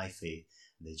 it's my faith.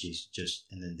 And they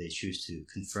and then they choose to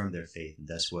confirm their faith, and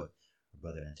that's what our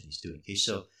brother Anthony's doing. Okay,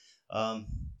 so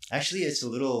actually it's a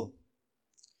little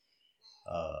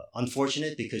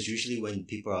unfortunate because usually when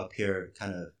people are up here,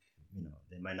 kind of,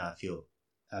 they might not feel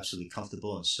absolutely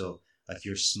comfortable. And so like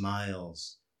your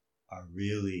smiles are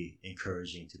really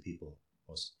encouraging to people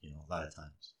most, a lot of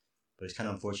times. But it's kind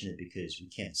of unfortunate because we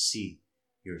can't see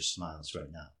your smiles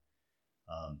right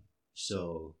now.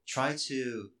 So try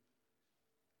to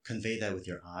convey that with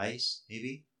your eyes,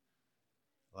 maybe.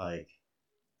 Like,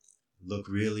 look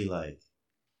really like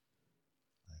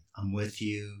I'm with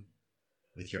you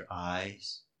with your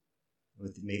eyes,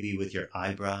 maybe with your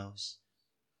eyebrows,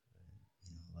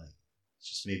 like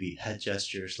just maybe head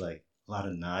gestures, like a lot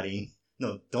of nodding.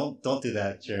 No, don't do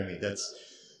that, Jeremy. That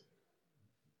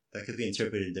could be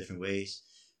interpreted in different ways.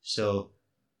 So,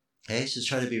 hey, just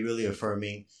try to be really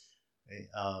affirming. Okay?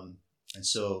 And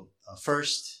so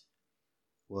first,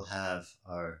 we'll have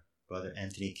our brother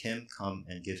Anthony Kim come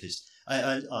and give his.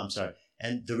 I'm sorry.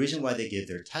 And the reason why they give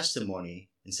their testimony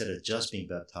instead of just being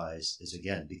baptized is,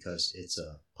 again, because it's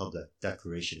a public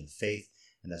declaration of faith,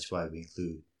 and that's why we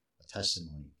include a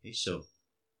testimony. Okay? So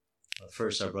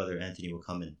first, our brother Anthony will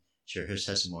come and share his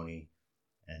testimony,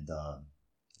 and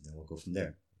then we'll go from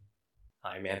there.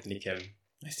 I'm Anthony Kim.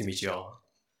 Nice to meet you all.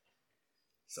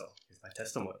 So here's my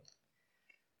testimony.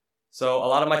 So a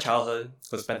lot of my childhood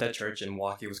was spent at church in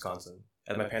Milwaukee, Wisconsin,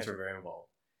 as my parents were very involved.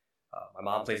 My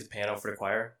mom plays the piano for the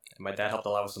choir, and my dad helped a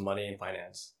lot with some money and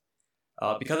finance.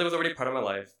 Because it was already part of my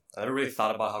life, I never really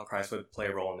thought about how Christ would play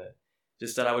a role in it.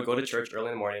 Just that I would go to church early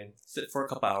in the morning, sit for a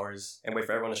couple hours, and wait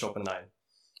for everyone to show up at 9.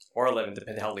 Or 11,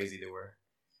 depending how lazy they were.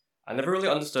 I never really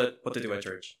understood what to do at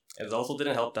church. It also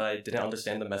didn't help that I didn't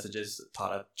understand the messages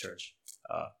taught at church,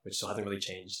 which still hasn't really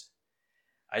changed.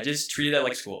 I just treated it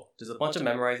like school, just a bunch of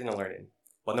memorizing and learning,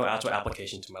 but no actual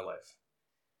application to my life.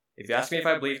 If you ask me if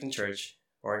I believed in church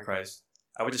or in Christ,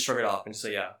 I would just shrug it off and just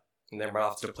say yeah, and then run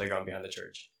off to the playground behind the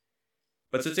church.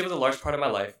 But since it was a large part of my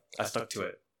life, I stuck to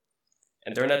it.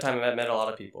 And during that time, I met a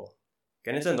lot of people.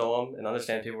 Getting to know them and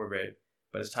understand people were great,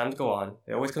 but as time goes on,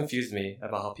 it always confused me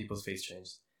about how people's faith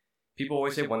changed. People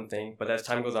always say one thing, but as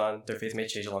time goes on, their faith may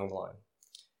change along the line.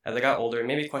 As I got older, it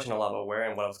made me question a lot about where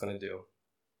and what I was going to do.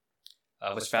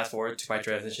 Let's fast forward to my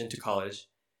transition to college.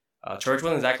 Church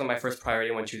wasn't exactly my first priority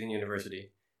when choosing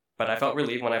university, but I felt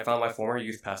relieved when I found my former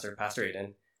youth pastor, Pastor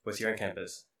Aiden, was here on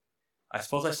campus. I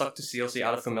suppose I stuck to CLC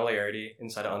out of familiarity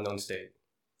inside an unknown state.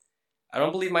 I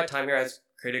don't believe my time here has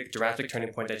created a drastic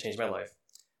turning point that changed my life,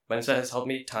 but instead has helped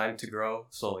me time to grow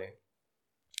slowly.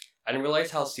 I didn't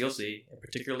realize how CLC, and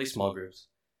particularly small groups,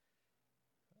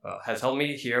 has helped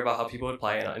me hear about how people would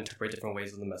apply and interpret different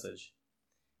ways of the message.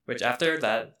 Which after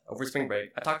that, over spring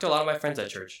break, I talked to a lot of my friends at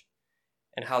church,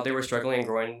 and how they were struggling and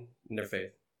growing in their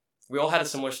faith. We all had a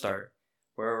similar start,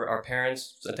 where our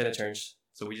parents attended church,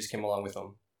 so we just came along with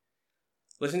them.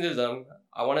 Listening to them,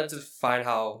 I wanted to find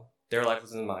how their life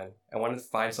was in mine. I wanted to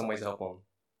find some ways to help them,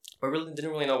 but really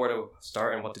didn't really know where to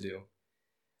start and what to do.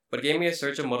 But it gave me a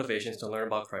surge of motivations to learn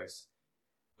about Christ,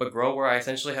 but grow where I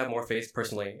essentially have more faith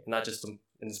personally, and not just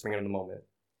in the spring of the moment.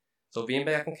 So being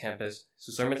back on campus,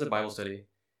 through sermons and Bible study,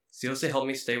 CLC helped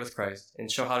me stay with Christ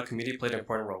and show how the community played an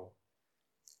important role.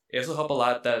 It also helped a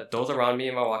lot that those around me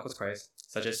in my walk with Christ,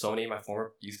 such as Sony, my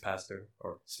former youth pastor,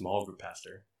 or small group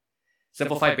pastor,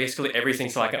 simplified basically everything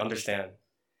so I could understand.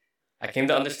 I came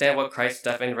to understand what Christ's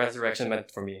death and resurrection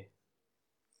meant for me.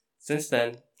 Since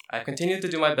then, I have continued to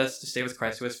do my best to stay with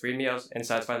Christ, who has freed me out and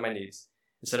satisfied my needs,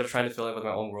 instead of trying to fill it with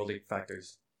my own worldly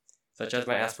factors, such as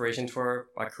my aspirations for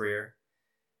my career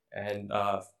and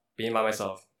being by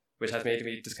myself, which has made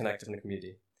me disconnected from the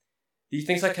community. These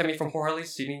things have kept me from wholeheartedly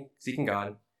seeking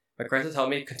God, but Christ has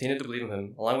helped me continue to believe in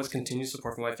Him, along with continued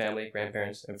support from my family,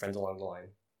 grandparents, and friends along the line,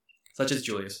 such as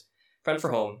Julius, friend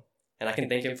for home, and I can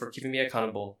thank him for keeping me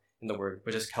accountable in the Word,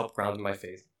 which has helped ground my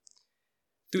faith.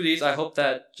 Through these, I hope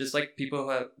that just like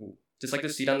the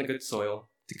seed on the good soil,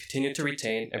 to continue to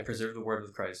retain and preserve the Word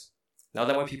of Christ. Now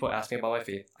that when people ask me about my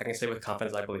faith, I can say with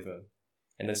confidence I believe in Him,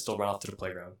 and then still run off to the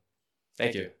playground.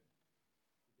 Thank you.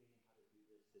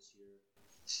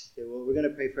 Okay, well, we're going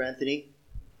to pray for Anthony,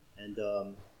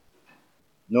 and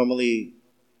normally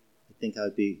I think I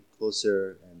would be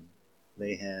closer and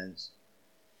lay hands,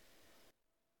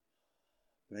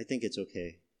 but I think it's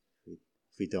okay if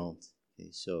we don't. Okay,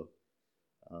 so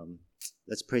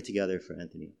let's pray together for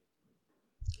Anthony.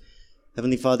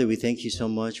 Heavenly Father, we thank you so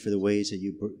much for the ways that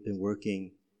you've been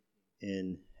working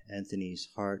in Anthony's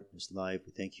heart, his life.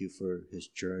 We thank you for his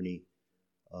journey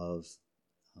of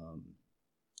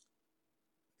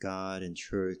God and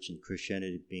church and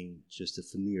Christianity being just a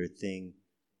familiar thing,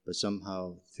 but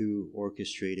somehow through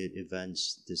orchestrated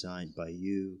events designed by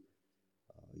you,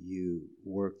 you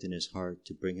worked in his heart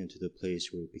to bring him to the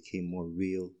place where it became more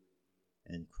real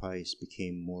and Christ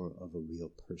became more of a real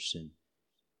person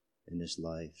in his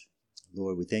life.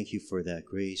 Lord, we thank you for that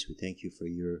grace. We thank you for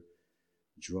your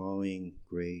drawing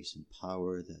grace and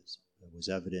power that was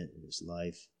evident in his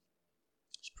life.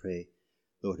 Just pray,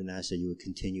 Lord, and ask that you would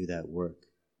continue that work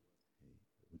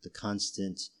with the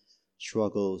constant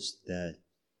struggles that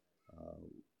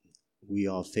we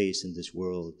all face in this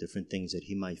world, different things that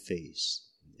he might face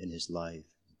in his life.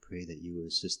 Pray that you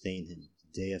would sustain him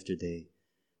day after day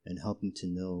and help him to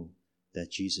know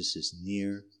that Jesus is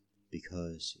near,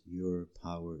 because your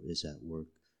power is at work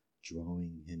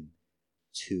drawing him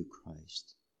to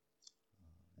Christ.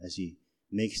 As he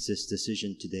makes this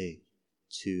decision today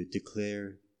to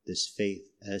declare this faith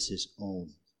as his own,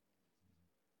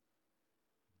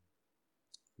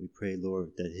 we pray,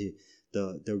 Lord,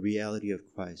 that the reality of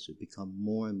Christ would become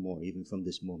more and more, even from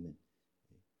this moment,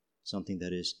 something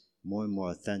that is more and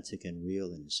more authentic and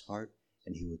real in his heart,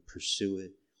 and he would pursue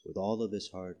it with all of his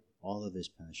heart, all of his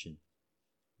passion,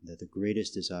 and that the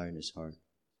greatest desire in his heart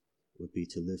would be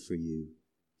to live for you,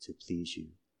 to please you.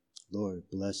 Lord,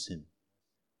 bless him.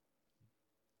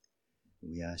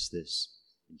 And we ask this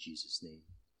in Jesus' name.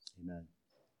 Amen.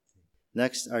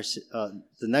 Next, the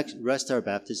next rest are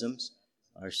baptisms.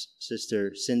 Our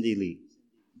sister Cindy Lee.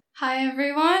 Hi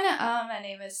everyone, my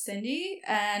name is Cindy,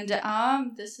 and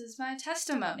this is my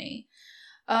testimony.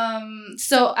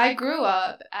 So I grew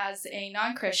up as a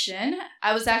non-Christian.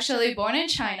 I was actually born in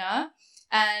China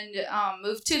and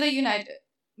moved to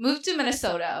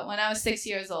Minnesota when I was 6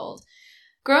 years old.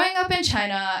 Growing up in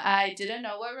China, I didn't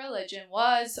know what religion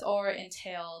was or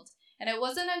entailed. And it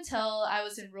wasn't until I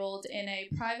was enrolled in a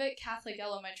private Catholic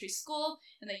elementary school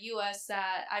in the U.S.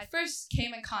 that I first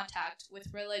came in contact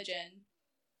with religion.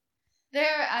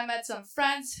 There, I met some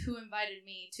friends who invited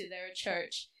me to their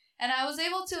church, and I was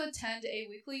able to attend a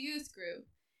weekly youth group.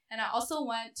 And I also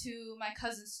went to my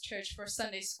cousin's church for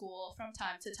Sunday school from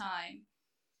time to time.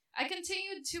 I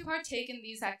continued to partake in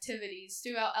these activities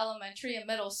throughout elementary and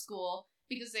middle school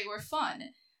because they were fun,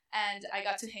 and I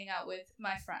got to hang out with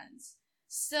my friends.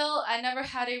 Still, I never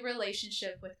had a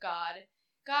relationship with God.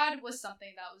 God was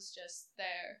something that was just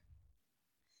there.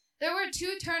 There were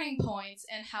two turning points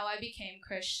in how I became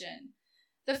Christian.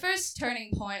 The first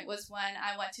turning point was when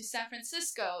I went to San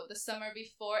Francisco the summer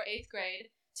before 8th grade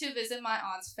to visit my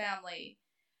aunt's family.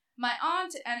 My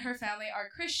aunt and her family are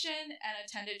Christian and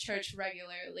attended church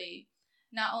regularly.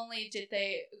 Not only did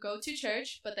they go to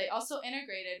church, but they also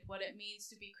integrated what it means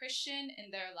to be Christian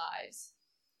in their lives.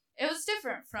 It was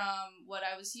different from what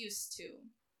I was used to.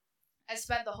 I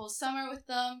spent the whole summer with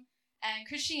them, and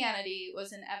Christianity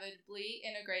was inevitably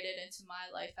integrated into my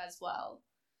life as well.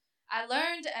 I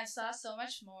learned and saw so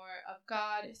much more of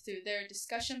God through their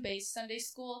discussion-based Sunday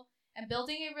school and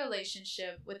building a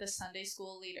relationship with the Sunday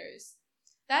school leaders.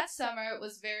 That summer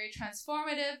was very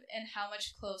transformative in how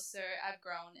much closer I've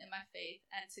grown in my faith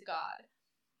and to God.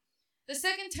 The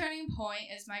second turning point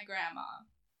is my grandma.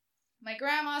 My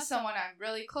grandma, someone I'm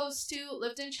really close to,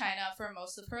 lived in China for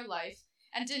most of her life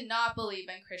and did not believe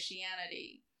in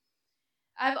Christianity.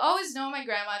 I've always known my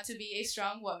grandma to be a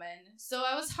strong woman, so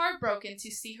I was heartbroken to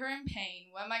see her in pain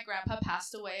when my grandpa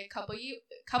passed away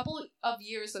a couple of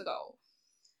years ago.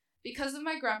 Because of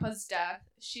my grandpa's death,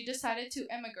 she decided to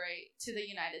immigrate to the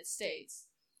United States.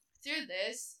 Through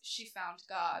this, she found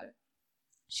God.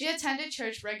 She attended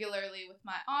church regularly with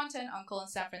my aunt and uncle in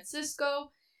San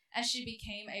Francisco, and she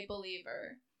became a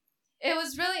believer. It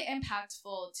was really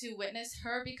impactful to witness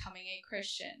her becoming a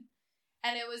Christian,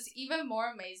 and it was even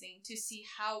more amazing to see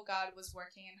how God was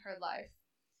working in her life.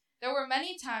 There were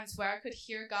many times where I could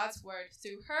hear God's word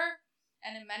through her,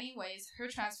 and in many ways, her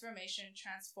transformation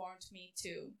transformed me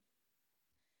too.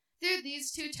 Through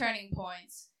these two turning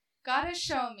points, God has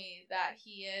shown me that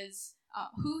He is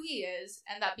who He is,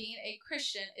 and that being a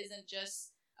Christian isn't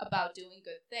just about doing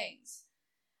good things.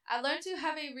 I learned to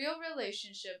have a real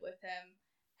relationship with Him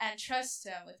and trust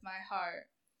Him with my heart.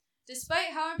 Despite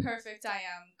how imperfect I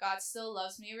am, God still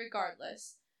loves me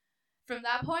regardless. From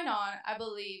that point on, I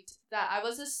believed that I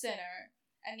was a sinner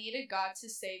and needed God to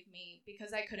save me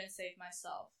because I couldn't save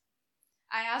myself.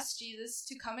 I asked Jesus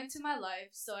to come into my life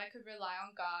so I could rely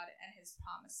on God and His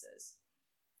promises.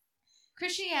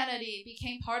 Christianity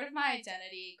became part of my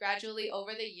identity gradually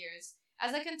over the years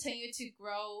as I continued to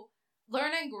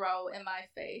learn and grow in my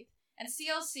faith, and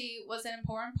CLC was an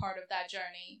important part of that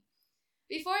journey.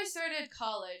 Before I started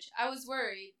college, I was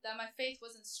worried that my faith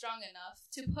wasn't strong enough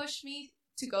to push me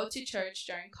to go to church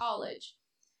during college.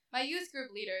 My youth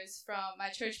group leaders from my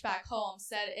church back home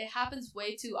said it happens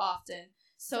way too often,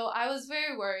 so I was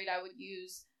very worried I would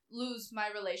lose my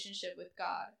relationship with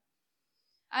God.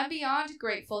 I'm beyond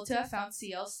grateful to have found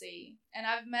CLC, and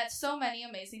I've met so many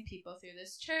amazing people through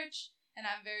this church, and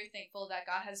I'm very thankful that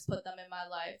God has put them in my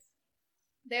life.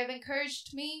 They have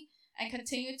encouraged me and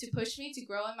continue to push me to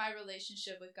grow in my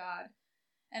relationship with God.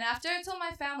 And after I told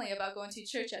my family about going to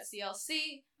church at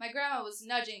CLC, my grandma was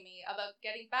nudging me about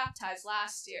getting baptized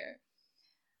last year.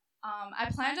 I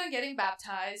planned on getting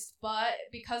baptized, but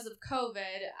because of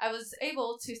COVID, I was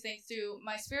able to think through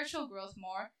my spiritual growth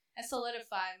more and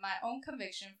solidify my own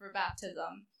conviction for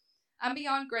baptism. I'm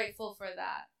beyond grateful for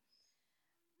that.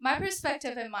 My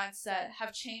perspective and mindset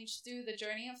have changed through the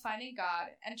journey of finding God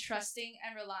and trusting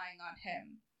and relying on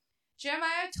Him.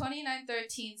 Jeremiah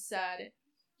 29:13 said,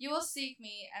 "You will seek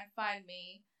me and find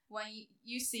me when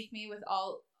you seek me with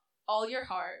all your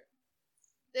heart."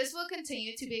 This will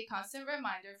continue to be a constant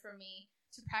reminder for me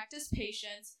to practice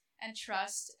patience and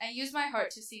trust and use my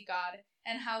heart to see God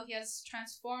and how He has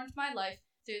transformed my life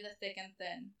through the thick and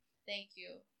thin. Thank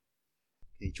you.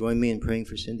 Okay, join me in praying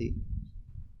for Cindy.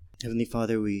 Heavenly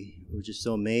Father, we're just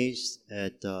so amazed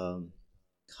at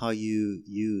how you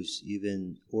use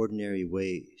even ordinary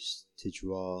ways to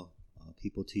draw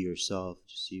people to yourself,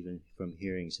 just even from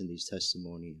hearing Cindy's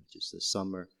testimony, just the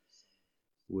summer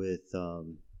with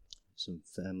some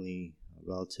family,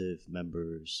 relative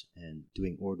members, and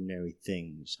doing ordinary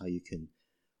things, how you can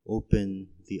open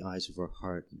the eyes of her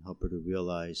heart and help her to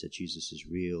realize that Jesus is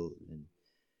real and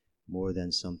more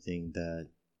than something that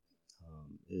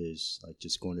is like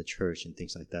just going to church and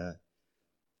things like that.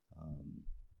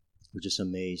 We're just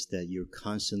amazed that you're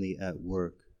constantly at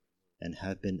work and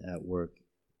have been at work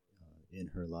in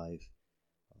her life,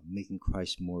 making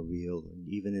Christ more real. And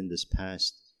even in this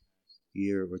past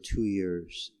year or 2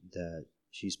 years that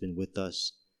she's been with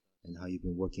us, and how you've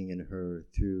been working in her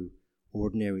through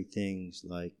ordinary things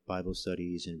like Bible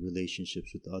studies and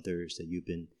relationships with others, that you've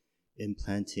been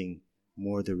implanting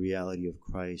more the reality of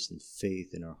Christ and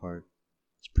faith in our heart.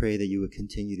 Just pray that you would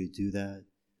continue to do that.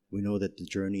 We know that the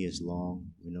journey is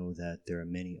long. We know that there are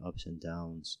many ups and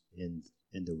downs in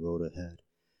the road ahead.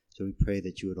 So we pray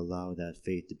that you would allow that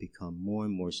faith to become more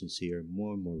and more sincere,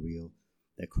 more and more real,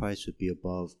 that Christ would be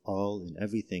above all and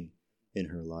everything in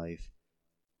her life,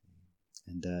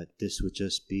 and that this would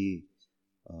just be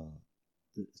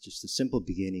just a simple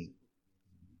beginning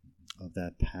of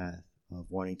that path of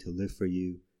wanting to live for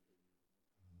you,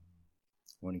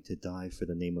 wanting to die for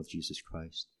the name of Jesus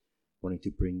Christ, wanting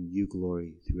to bring you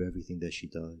glory through everything that she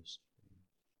does.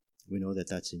 We know that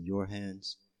that's in your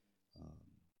hands.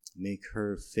 Make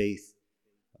her faith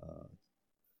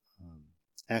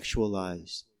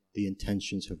actualize the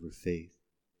intentions of her faith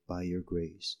by your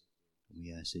grace. And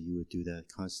we ask that you would do that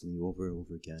constantly over and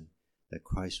over again, that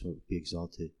Christ will be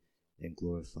exalted and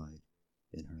glorified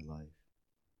in her life.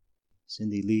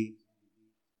 Cindy Lee,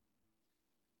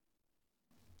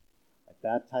 I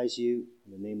baptize you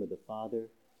in the name of the Father,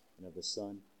 and of the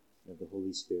Son, and of the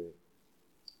Holy Spirit.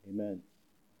 Amen.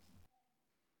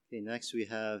 Okay, next we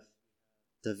have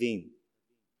Daveen.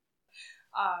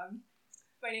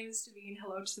 My name is Daveen.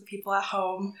 Hello to the people at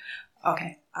home.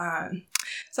 Okay.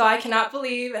 So I cannot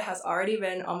believe it has already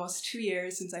been almost 2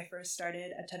 years since I first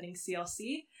started attending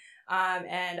CLC.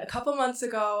 And a couple months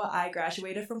ago, I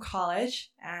graduated from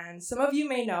college. And some of you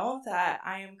may know that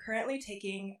I am currently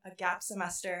taking a gap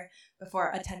semester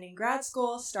before attending grad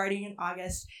school starting in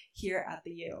August here at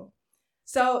the U.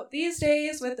 So these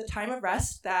days, with the time of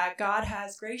rest that God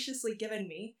has graciously given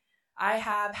me, I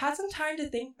have had some time to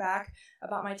think back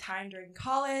about my time during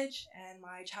college and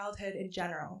my childhood in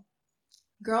general.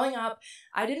 Growing up,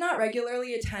 I did not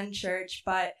regularly attend church,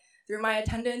 but through my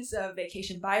attendance of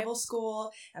Vacation Bible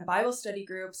School and Bible study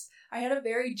groups, I had a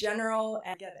very general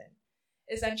and given.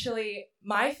 Essentially,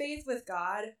 my faith with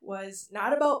God was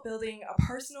not about building a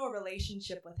personal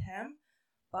relationship with Him,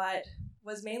 but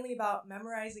was mainly about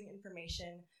memorizing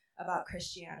information about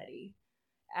Christianity.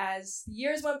 As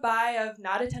years went by of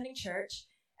not attending church,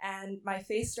 and my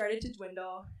faith started to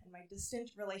dwindle, and my distant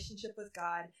relationship with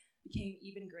God became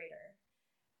even greater.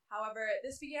 However,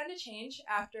 this began to change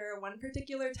after one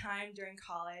particular time during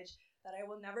college that I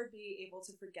will never be able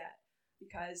to forget,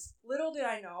 because little did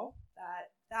I know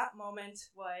that that moment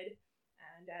would,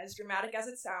 and as dramatic as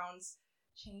it sounds,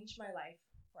 change my life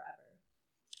forever.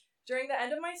 During the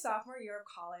end of my sophomore year of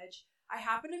college, I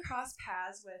happened to cross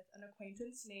paths with an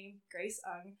acquaintance named Grace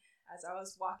Ung as I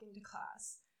was walking to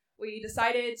class. We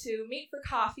decided to meet for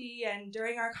coffee, and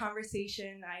during our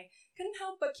conversation, I couldn't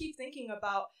help but keep thinking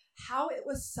about how it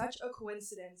was such a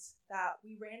coincidence that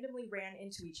we randomly ran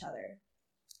into each other.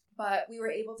 But we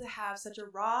were able to have such a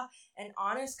raw and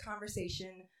honest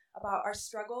conversation about our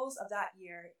struggles of that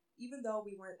year, even though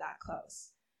we weren't that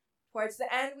close. Towards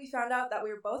the end, we found out that we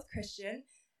were both Christian,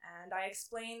 And I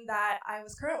explained that I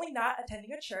was currently not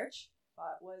attending a church,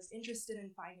 but was interested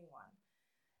in finding one.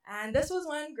 And this was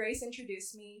when Grace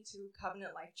introduced me to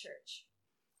Covenant Life Church.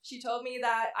 She told me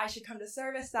that I should come to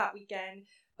service that weekend,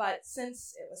 but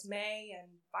since it was May and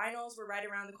finals were right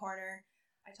around the corner,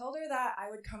 I told her that I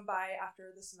would come by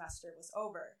after the semester was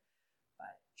over.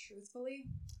 But truthfully,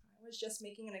 I was just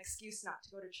making an excuse not to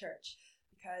go to church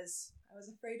because I was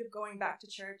afraid of going back to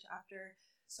church after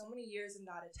so many years of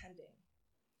not attending.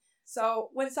 So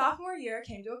when sophomore year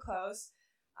came to a close,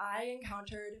 I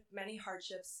encountered many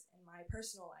hardships in my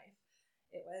personal life.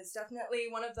 It was definitely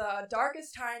one of the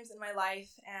darkest times in my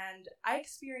life, and I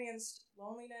experienced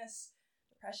loneliness,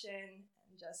 depression,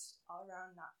 and just all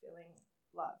around not feeling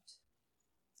loved.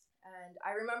 And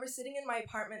I remember sitting in my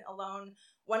apartment alone,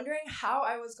 wondering how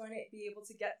I was going to be able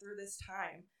to get through this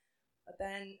time. But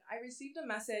then I received a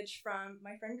message from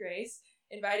my friend Grace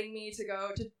inviting me to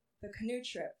go to the canoe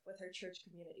trip with her church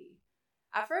community.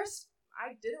 At first,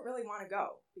 I didn't really want to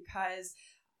go because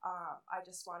I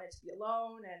just wanted to be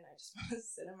alone and I just wanted to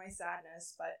sit in my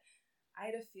sadness. But I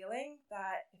had a feeling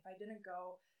that if I didn't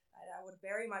go, that I would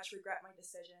very much regret my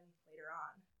decision later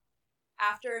on.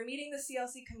 After meeting the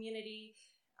CLC community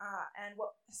and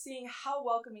seeing how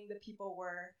welcoming the people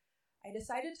were, I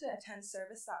decided to attend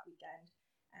service that weekend.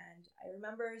 And I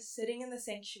remember sitting in the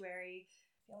sanctuary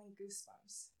feeling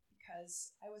goosebumps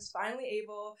because I was finally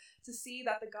able to see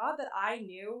that the God that I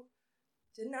knew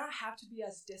did not have to be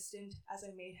as distant as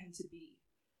I made him to be.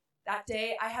 That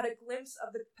day, I had a glimpse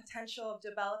of the potential of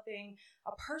developing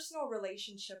a personal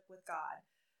relationship with God,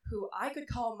 who I could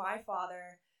call my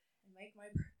Father and make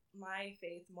my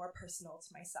faith more personal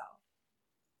to myself.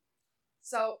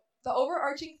 So, the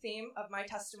overarching theme of my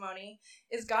testimony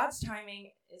is God's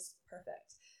timing is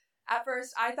perfect. At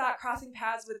first, I thought crossing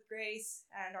paths with Grace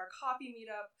and our coffee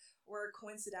meetup were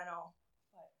coincidental,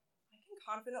 but I can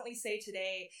confidently say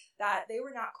today that they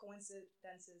were not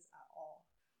coincidences at all.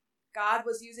 God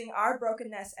was using our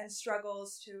brokenness and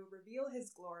struggles to reveal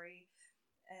his glory,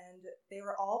 and they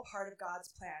were all part of God's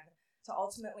plan to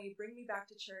ultimately bring me back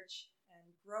to church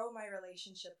and grow my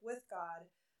relationship with God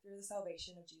through the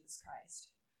salvation of Jesus Christ.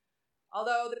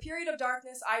 Although the period of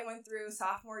darkness I went through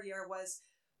sophomore year was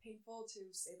painful to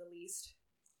say the least,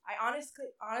 I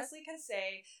honestly can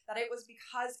say that it was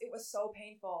because it was so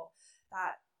painful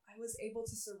that I was able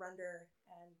to surrender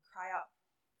and cry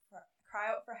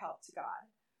out for help to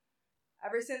God.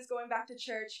 Ever since going back to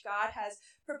church, God has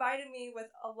provided me with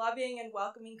a loving and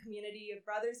welcoming community of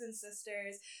brothers and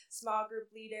sisters, small group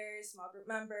leaders, small group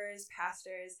members,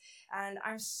 pastors, and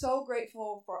I'm so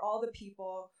grateful for all the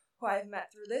people who I've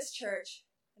met through this church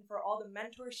and for all the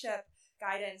mentorship,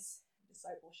 guidance, and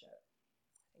discipleship.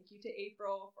 Thank you to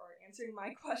April for answering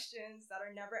my questions that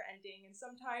are never ending and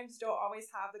sometimes don't always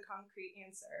have the concrete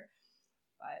answer.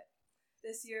 But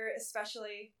this year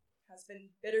especially has been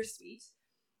bittersweet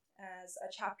as a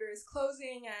chapter is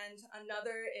closing and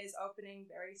another is opening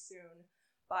very soon.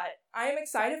 But I am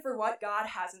excited for what God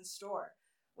has in store.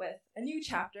 With a new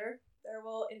chapter, there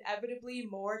will inevitably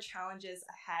more challenges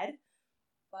ahead.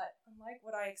 But unlike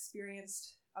what I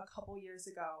experienced a couple years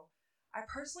ago, I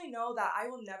personally know that I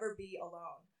will never be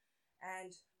alone.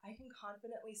 And I can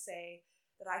confidently say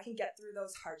that I can get through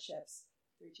those hardships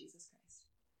through Jesus Christ.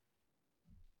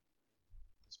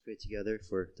 Let's pray together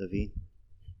for Daveen.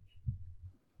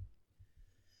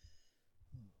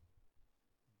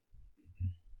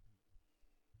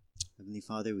 Heavenly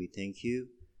Father, we thank you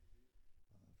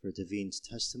for Daveen's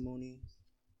testimony,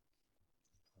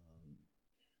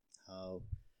 how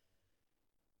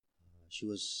she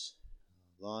was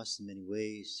lost in many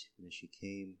ways when she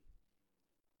came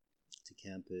to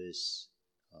campus,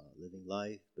 living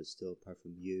life, but still apart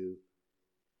from you.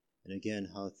 And again,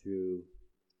 how through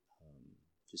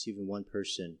just even one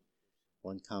person,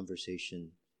 one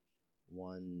conversation,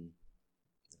 one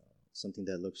something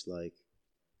that looks like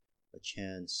a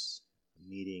chance, a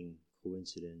meeting,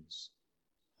 coincidence,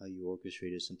 how you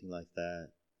orchestrated something like that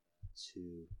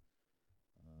to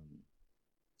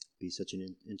be such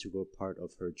an integral part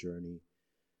of her journey,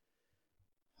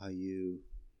 how you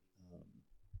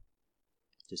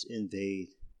just invade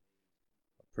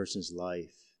a person's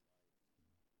life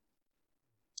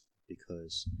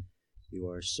because you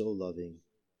are so loving,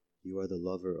 you are the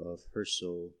lover of her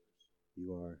soul,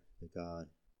 you are the God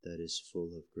that is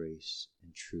full of grace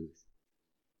and truth.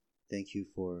 Thank you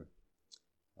for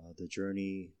the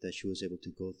journey that she was able to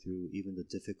go through, even the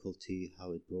difficulty,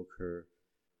 how it broke her,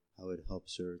 how it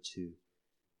helps her to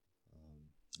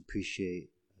appreciate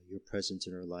your presence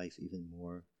in her life even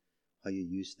more, how you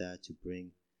use that to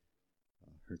bring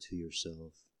her to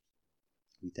yourself.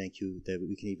 We thank you that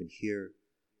we can even hear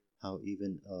how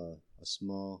even a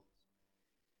small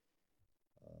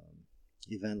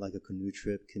event like a canoe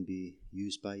trip can be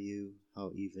used by you,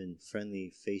 how even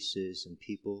friendly faces and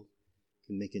people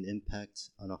can make an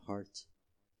impact on a heart,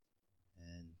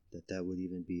 and that would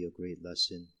even be a great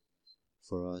lesson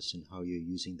for us and how you're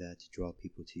using that to draw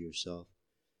people to yourself.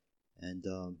 And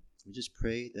we just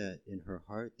pray that in her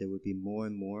heart there would be more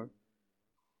and more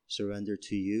surrender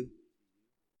to you.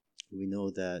 We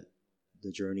know that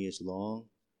the journey is long.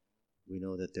 We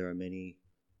know that there are many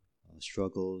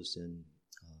struggles and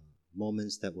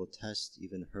moments that will test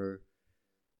even her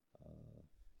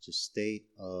just state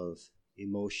of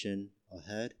emotion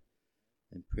ahead,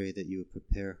 and pray that you would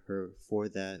prepare her for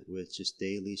that with just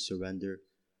daily surrender,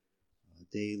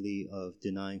 daily of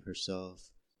denying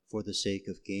herself for the sake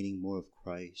of gaining more of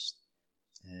Christ,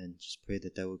 and just pray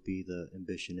that that would be the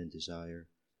ambition and desire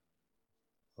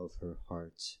of her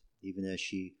heart, even as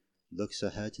she looks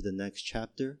ahead to the next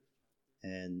chapter.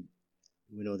 And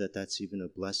we know that that's even a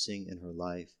blessing in her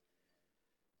life,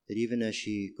 that even as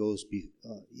she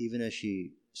even as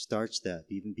she starts that,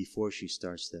 even before she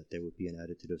starts that, there would be an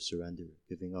attitude of surrender,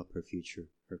 giving up her future,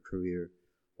 her career,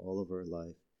 all of her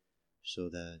life, so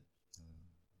that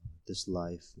this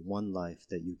life, one life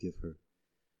that you give her,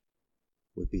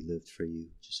 would be lived for you.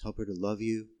 Just help her to love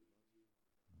you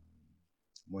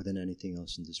more than anything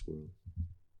else in this world.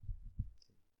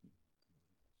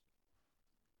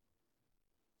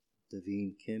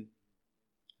 Daveen Kim,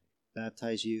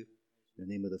 baptize you in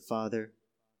the name of the Father,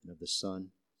 and of the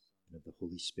Son, and of the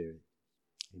Holy Spirit.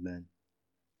 Amen.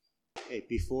 Okay,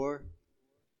 before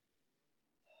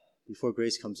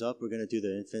Grace comes up, we're going to do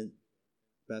the infant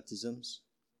baptisms.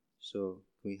 So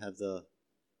can we have the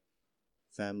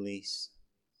families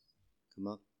come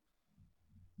up?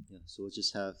 Yeah, so we'll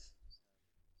just have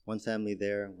one family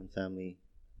there, one family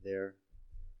there.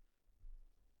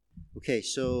 Okay,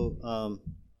 so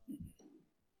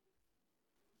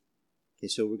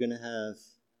we're going to have,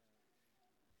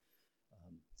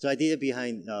 the idea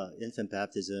behind infant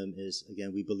baptism is,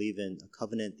 again, we believe in a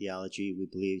covenant theology. We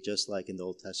believe, just like in the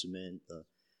Old Testament,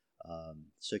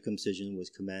 circumcision was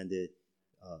commanded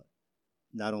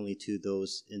not only to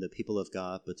those in the people of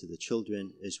God, but to the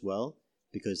children as well,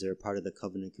 because they're part of the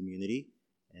covenant community.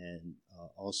 And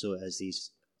also, as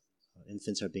these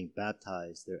infants are being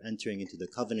baptized, they're entering into the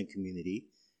covenant community,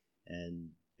 and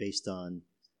based on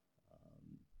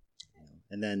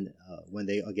and then when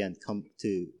they, again, come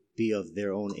to be of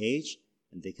their own age,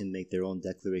 and they can make their own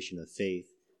declaration of faith,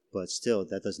 but still,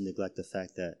 that doesn't neglect the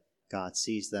fact that God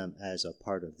sees them as a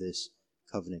part of this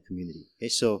covenant community. Okay,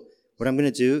 so what I'm going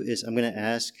to do is I'm going to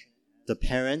ask the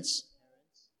parents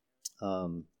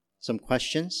some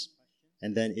questions,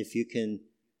 and then if you can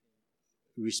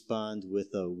respond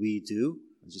with a "we do,"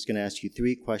 I'm just going to ask you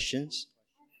 3 questions.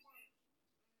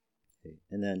 Okay,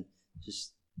 and then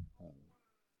just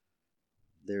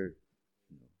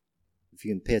if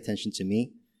you can pay attention to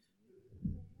me,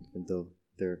 even though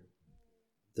they're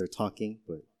talking,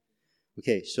 but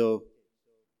okay. So,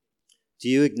 do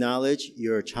you acknowledge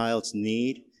your child's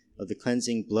need of the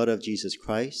cleansing blood of Jesus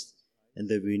Christ and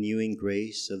the renewing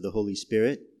grace of the Holy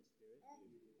Spirit?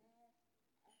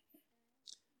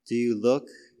 Do you look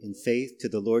in faith to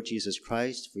the Lord Jesus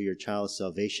Christ for your child's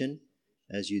salvation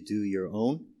as you do your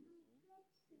own?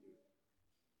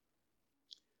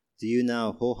 Do you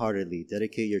now wholeheartedly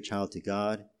dedicate your child to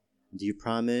God? And do you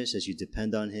promise, as you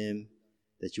depend on Him,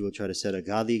 that you will try to set a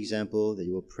godly example, that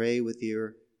you will pray with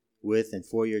and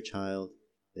for your child,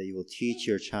 that you will teach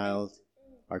your child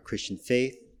our Christian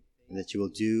faith, and that you will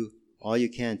do all you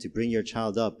can to bring your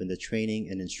child up in the training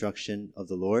and instruction of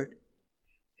the Lord?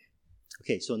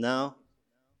 Okay, so now,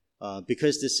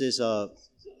 because this is a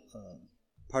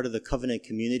part of the covenant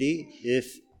community,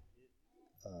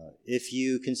 if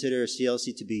you consider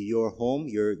CLC to be your home,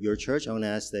 your church, I want to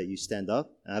ask that you stand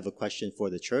up. I have a question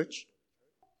for the church.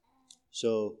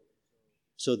 So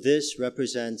this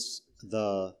represents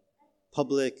the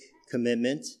public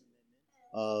commitment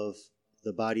of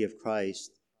the body of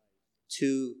Christ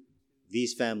to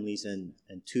these families and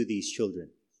to these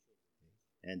children.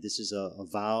 And this is a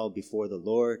vow before the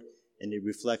Lord, and it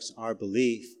reflects our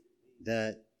belief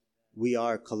that we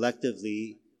are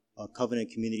collectively a covenant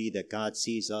community, that God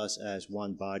sees us as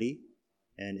one body,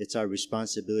 and it's our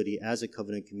responsibility as a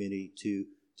covenant community to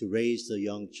raise the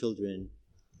young children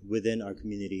within our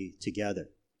community together.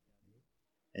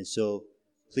 And so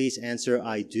please answer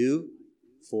 "I do"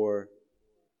 for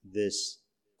this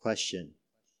question.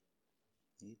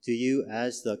 Do you,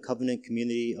 as the covenant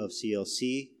community of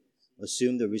CLC,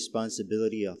 assume the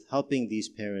responsibility of helping these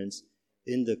parents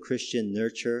in the Christian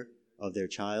nurture of their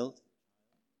child?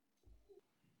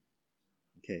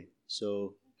 Okay,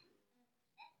 so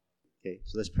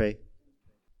let's pray.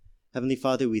 Heavenly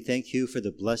Father, we thank you for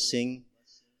the blessing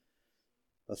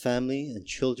of family and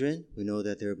children. We know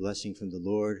that they're a blessing from the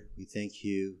Lord. We thank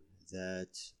you that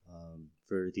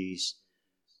for these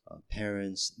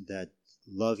parents that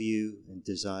love you and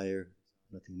desire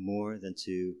nothing more than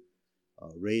to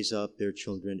raise up their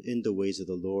children in the ways of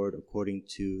the Lord according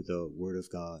to the Word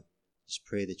of God. Just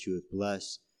pray that you would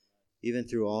bless, even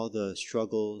through all the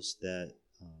struggles that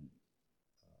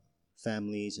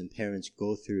families and parents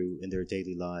go through in their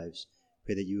daily lives.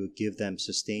 Pray that you would give them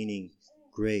sustaining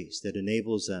grace that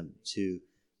enables them to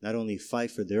not only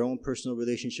fight for their own personal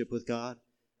relationship with God,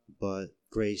 but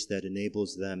grace that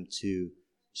enables them to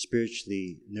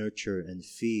spiritually nurture and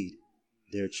feed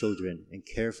their children and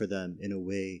care for them in a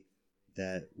way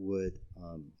that would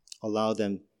allow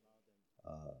them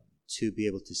to be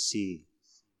able to see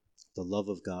the love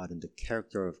of God and the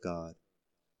character of God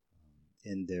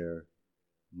in their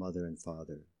mother and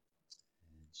father.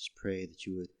 And just pray that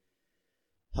you would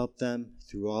help them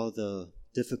through all the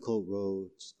difficult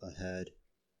roads ahead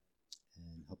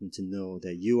and help them to know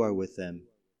that you are with them,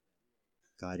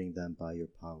 guiding them by your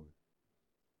power.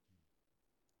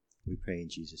 We pray in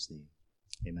Jesus' name.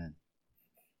 Amen.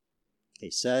 Okay,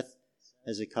 Seth,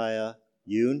 Hezekiah,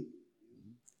 Yoon,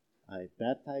 I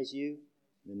baptize you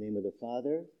in the name of the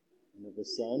Father, and of the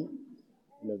Son,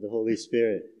 and of the Holy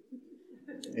Spirit.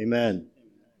 Amen.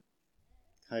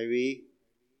 Kyrie,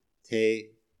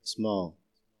 Tae, Small,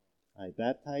 I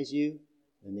baptize you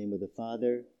in the name of the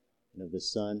Father, and of the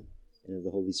Son, and of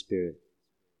the Holy Spirit.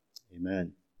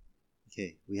 Amen.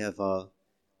 Okay, we have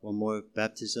one more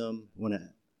baptism. I want to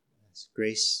ask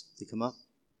Grace to come up.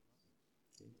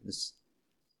 Okay, let's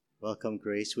welcome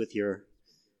Grace with your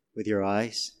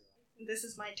eyes. This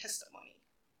is my testimony.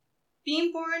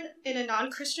 Being born in a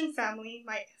non-Christian family,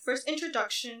 my first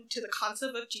introduction to the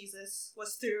concept of Jesus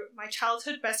was through my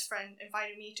childhood best friend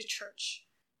inviting me to church.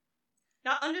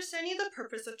 Not understanding the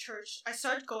purpose of church, I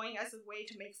started going as a way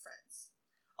to make friends.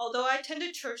 Although I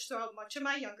attended church throughout much of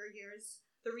my younger years,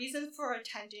 the reason for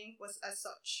attending was as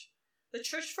such. The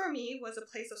church for me was a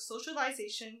place of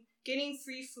socialization, getting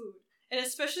free food, and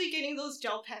especially getting those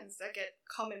gel pens that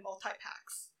come in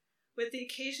multi-packs, with the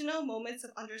occasional moments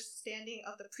of understanding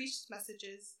of the preached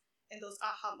messages and those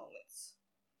aha moments.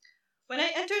 When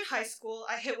I entered high school,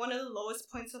 I hit one of the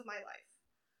lowest points of my life.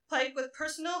 Plagued with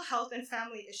personal health and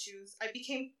family issues, I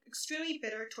became extremely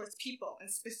bitter towards people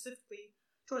and specifically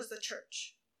towards the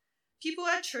church. People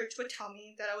at church would tell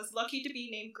me that I was lucky to be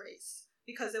named Grace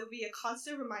because it would be a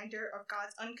constant reminder of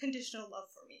God's unconditional love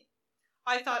for me.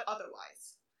 I thought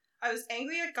otherwise. I was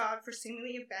angry at God for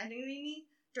seemingly abandoning me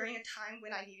during a time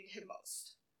when I needed him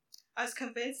most. I was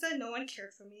convinced that no one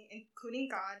cared for me, including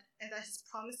God, and that his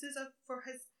promises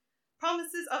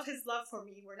of his love for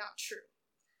me were not true.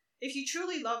 If he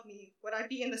truly loved me, would I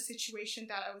be in the situation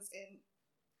that I was in?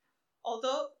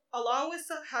 Although, along with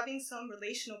having some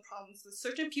relational problems with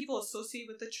certain people associated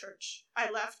with the church, I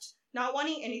left, not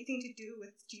wanting anything to do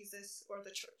with Jesus or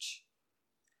the church.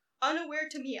 Unaware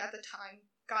to me at the time,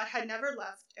 God had never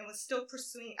left and was still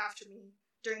pursuing after me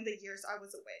during the years I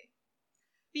was away.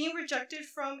 Being rejected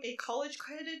from a college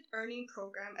credit earning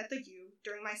program at the U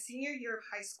during my senior year of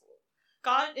high school,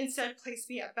 God instead placed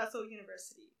me at Bethel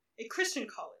University, a Christian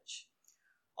college.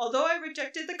 Although I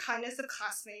rejected the kindness of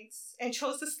classmates and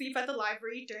chose to sleep at the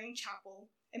library during chapel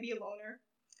and be a loner,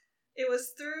 it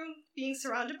was through being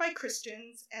surrounded by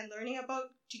Christians and learning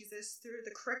about Jesus through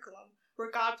the curriculum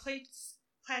where God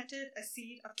planted a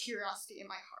seed of curiosity in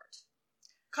my heart.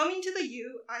 Coming to the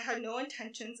U, I had no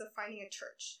intentions of finding a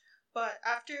church, but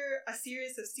after a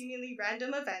series of seemingly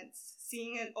random events,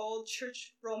 seeing an old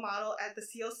church role model at the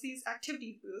CLC's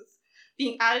activity booth,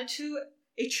 being added to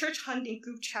a church hunting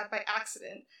group chat by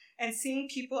accident, and seeing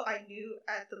people I knew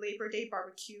at the Labor Day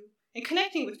barbecue, and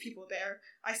connecting with people there,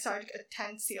 I started to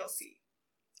attend CLC.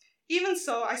 Even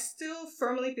so, I still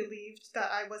firmly believed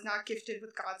that I was not gifted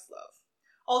with God's love.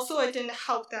 Also, it didn't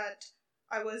help that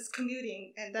I was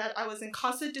commuting and that I was in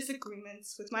constant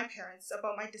disagreements with my parents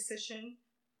about my decision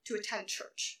to attend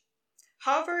church.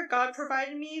 However, God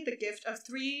provided me the gift of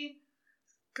 3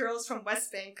 girls from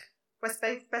West Bank,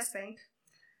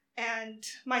 and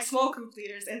my small group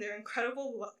leaders and their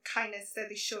incredible kindness that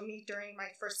they showed me during my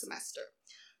first semester.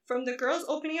 From the girls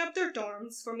opening up their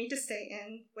dorms for me to stay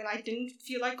in when I didn't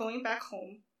feel like going back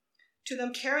home, to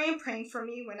them caring and praying for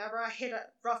me whenever I hit a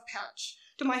rough patch,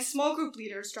 to my small group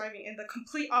leaders driving in the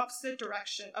complete opposite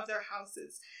direction of their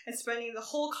houses and spending the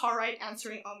whole car ride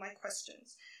answering all my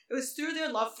questions. It was through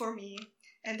their love for me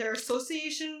and their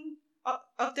association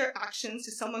of their actions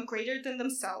to someone greater than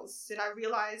themselves, then I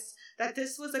realized that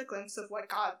this was a glimpse of what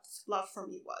God's love for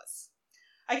me was.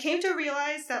 I came to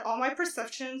realize that all my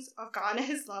perceptions of God and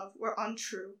his love were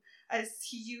untrue, as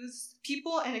he used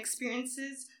people and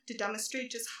experiences to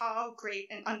demonstrate just how great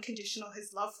and unconditional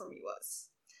his love for me was.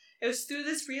 It was through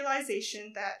this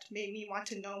realization that made me want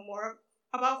to know more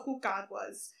about who God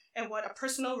was and what a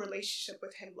personal relationship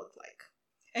with him looked like.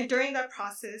 And during that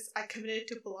process, I committed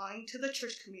to belonging to the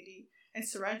church community and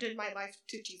surrendered my life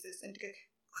to Jesus and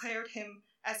declared him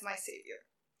as my savior.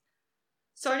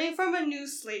 Starting from a new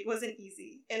slate wasn't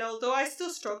easy, and although I still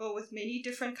struggle with many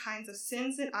different kinds of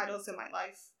sins and idols in my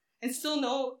life, and still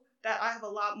know that I have a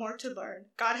lot more to learn,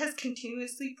 God has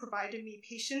continuously provided me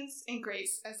patience and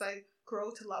grace as I grow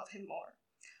to love him more.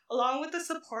 Along with the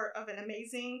support of an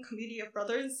amazing community of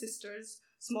brothers and sisters,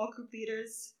 small group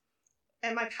leaders,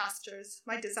 and my pastors,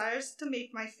 my desires to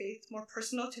make my faith more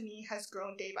personal to me has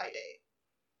grown day by day.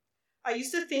 I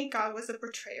used to think God was a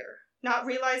betrayer, not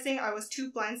realizing I was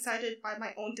too blindsided by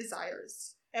my own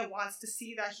desires and wants to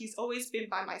see that he's always been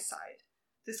by my side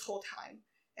this whole time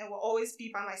and will always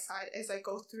be by my side as I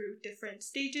go through different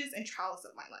stages and trials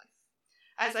of my life.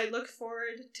 As I look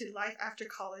forward to life after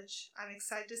college, I'm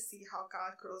excited to see how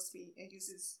God grows me and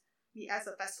uses me as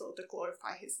a vessel to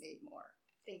glorify his name more.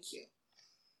 Thank you.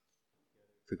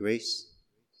 For grace.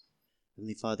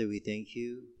 Heavenly Father, we thank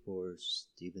you for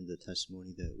even the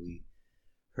testimony that we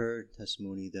heard,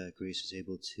 testimony that Grace is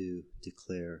able to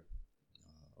declare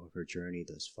of her journey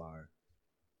thus far,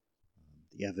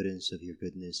 the evidence of your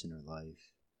goodness in her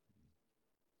life.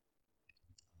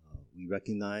 We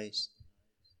recognize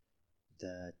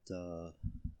that a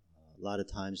lot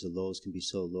of times the lows can be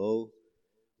so low.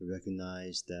 We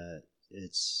recognize that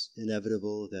it's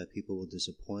inevitable that people will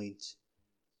disappoint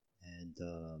and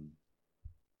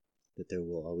that there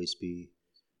will always be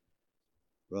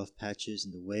rough patches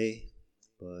in the way.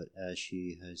 But as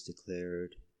she has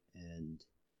declared and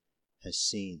has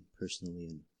seen personally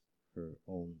in her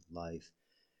own life,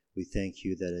 we thank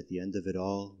you that at the end of it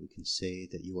all, we can say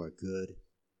that you are good,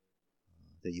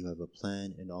 that you have a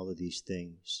plan in all of these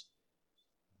things,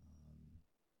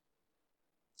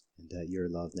 and that your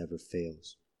love never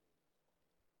fails.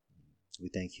 We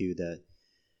thank you that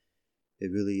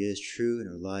it really is true in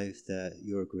our life that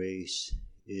your grace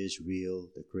is real,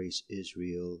 that grace is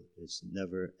real, it's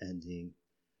never ending,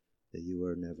 that you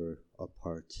are never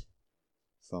apart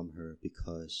from her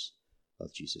because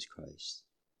of Jesus Christ.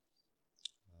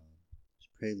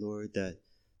 Pray, Lord, that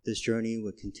this journey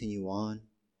would continue on,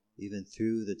 even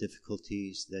through the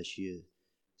difficulties that she is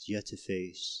yet to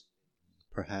face,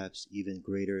 perhaps even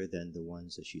greater than the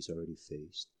ones that she's already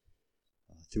faced.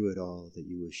 Through it all, that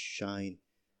you would shine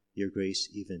your grace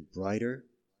even brighter,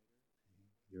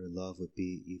 your love would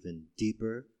be even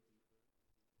deeper,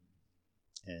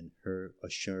 and her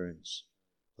assurance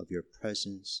of your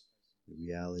presence, the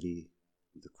reality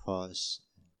of the cross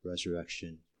and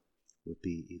resurrection would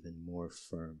be even more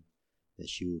firm, that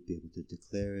she would be able to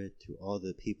declare it to all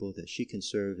the people that she can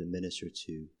serve and minister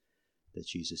to, that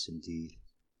Jesus indeed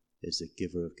is the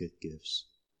giver of good gifts,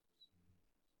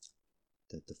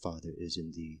 that the Father is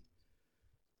indeed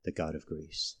the God of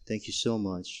grace. Thank you so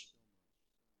much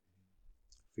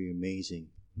for your amazing,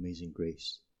 amazing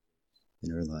grace in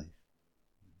her life.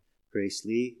 Grace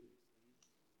Lee,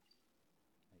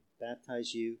 I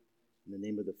baptize you in the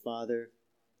name of the Father,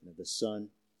 and of the Son,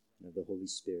 and of the Holy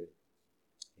Spirit.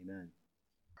 Amen.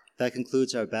 That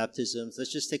concludes our baptisms.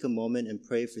 Let's just take a moment and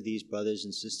pray for these brothers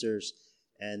and sisters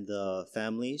and the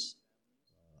families,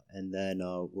 and then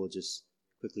we'll just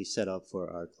quickly set up for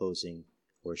our closing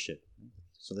worship.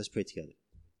 So let's pray together.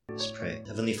 Let's pray.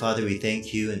 Heavenly Father, we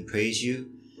thank you and praise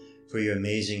you for your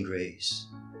amazing grace.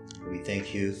 We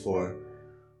thank you for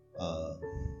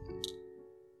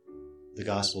the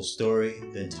gospel story,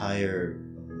 the entire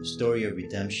story of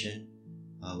redemption,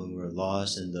 when we were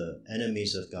lost and the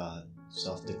enemies of God,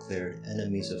 self-declared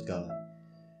enemies of God.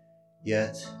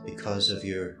 Yet, because of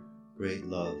your great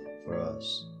love for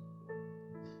us,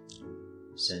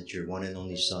 you sent your one and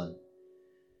only Son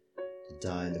to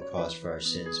die on the cross for our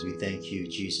sins. We thank you,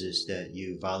 Jesus, that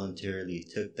you voluntarily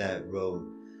took that road,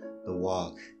 the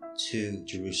walk to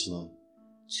Jerusalem,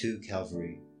 to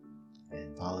Calvary,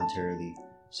 and voluntarily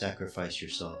sacrificed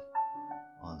yourself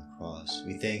on the cross.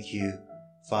 We thank you,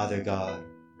 Father God,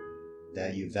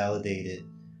 that you validated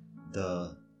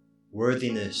the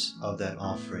worthiness of that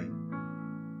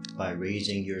offering by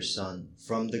raising your Son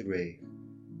from the grave,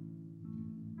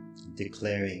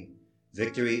 declaring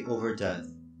victory over death,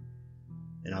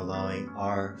 and allowing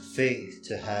our faith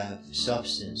to have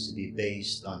substance, to be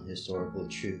based on historical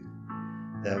truth,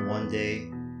 that one day,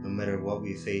 no no matter what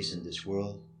we face in this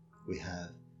world, we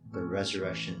have the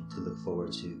resurrection to look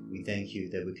forward to. We thank you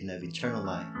that we can have eternal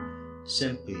life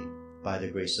simply by the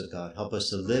grace of God. Help us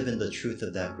to live in the truth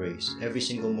of that grace every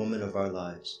single moment of our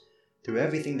lives. Through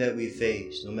everything that we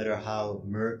face, no matter how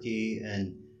murky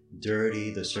and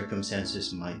dirty the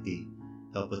circumstances might be,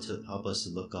 help us to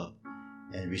look up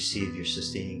and receive your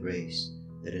sustaining grace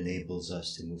that enables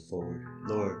us to move forward.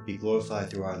 Lord, be glorified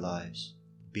through our lives.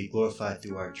 Be glorified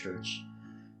through our church.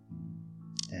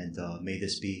 And may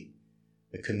this be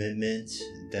a commitment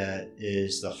that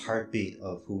is the heartbeat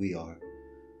of who we are.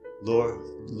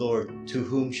 Lord, to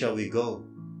whom shall we go?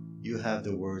 You have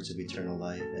the words of eternal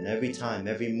life. And every time,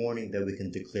 every morning that we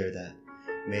can declare that,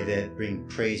 may that bring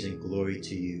praise and glory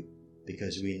to you,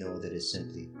 because we know that it's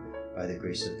simply by the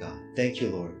grace of God. Thank you,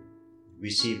 Lord.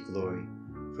 Receive glory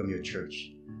from your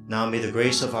church. Now may the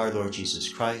grace of our Lord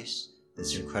Jesus Christ,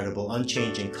 this incredible,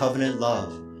 unchanging covenant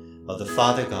love of the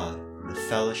Father God, the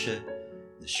fellowship,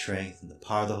 the strength, and the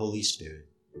power of the Holy Spirit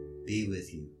be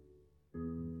with you,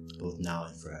 both now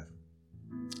and forever.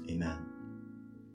 Amen.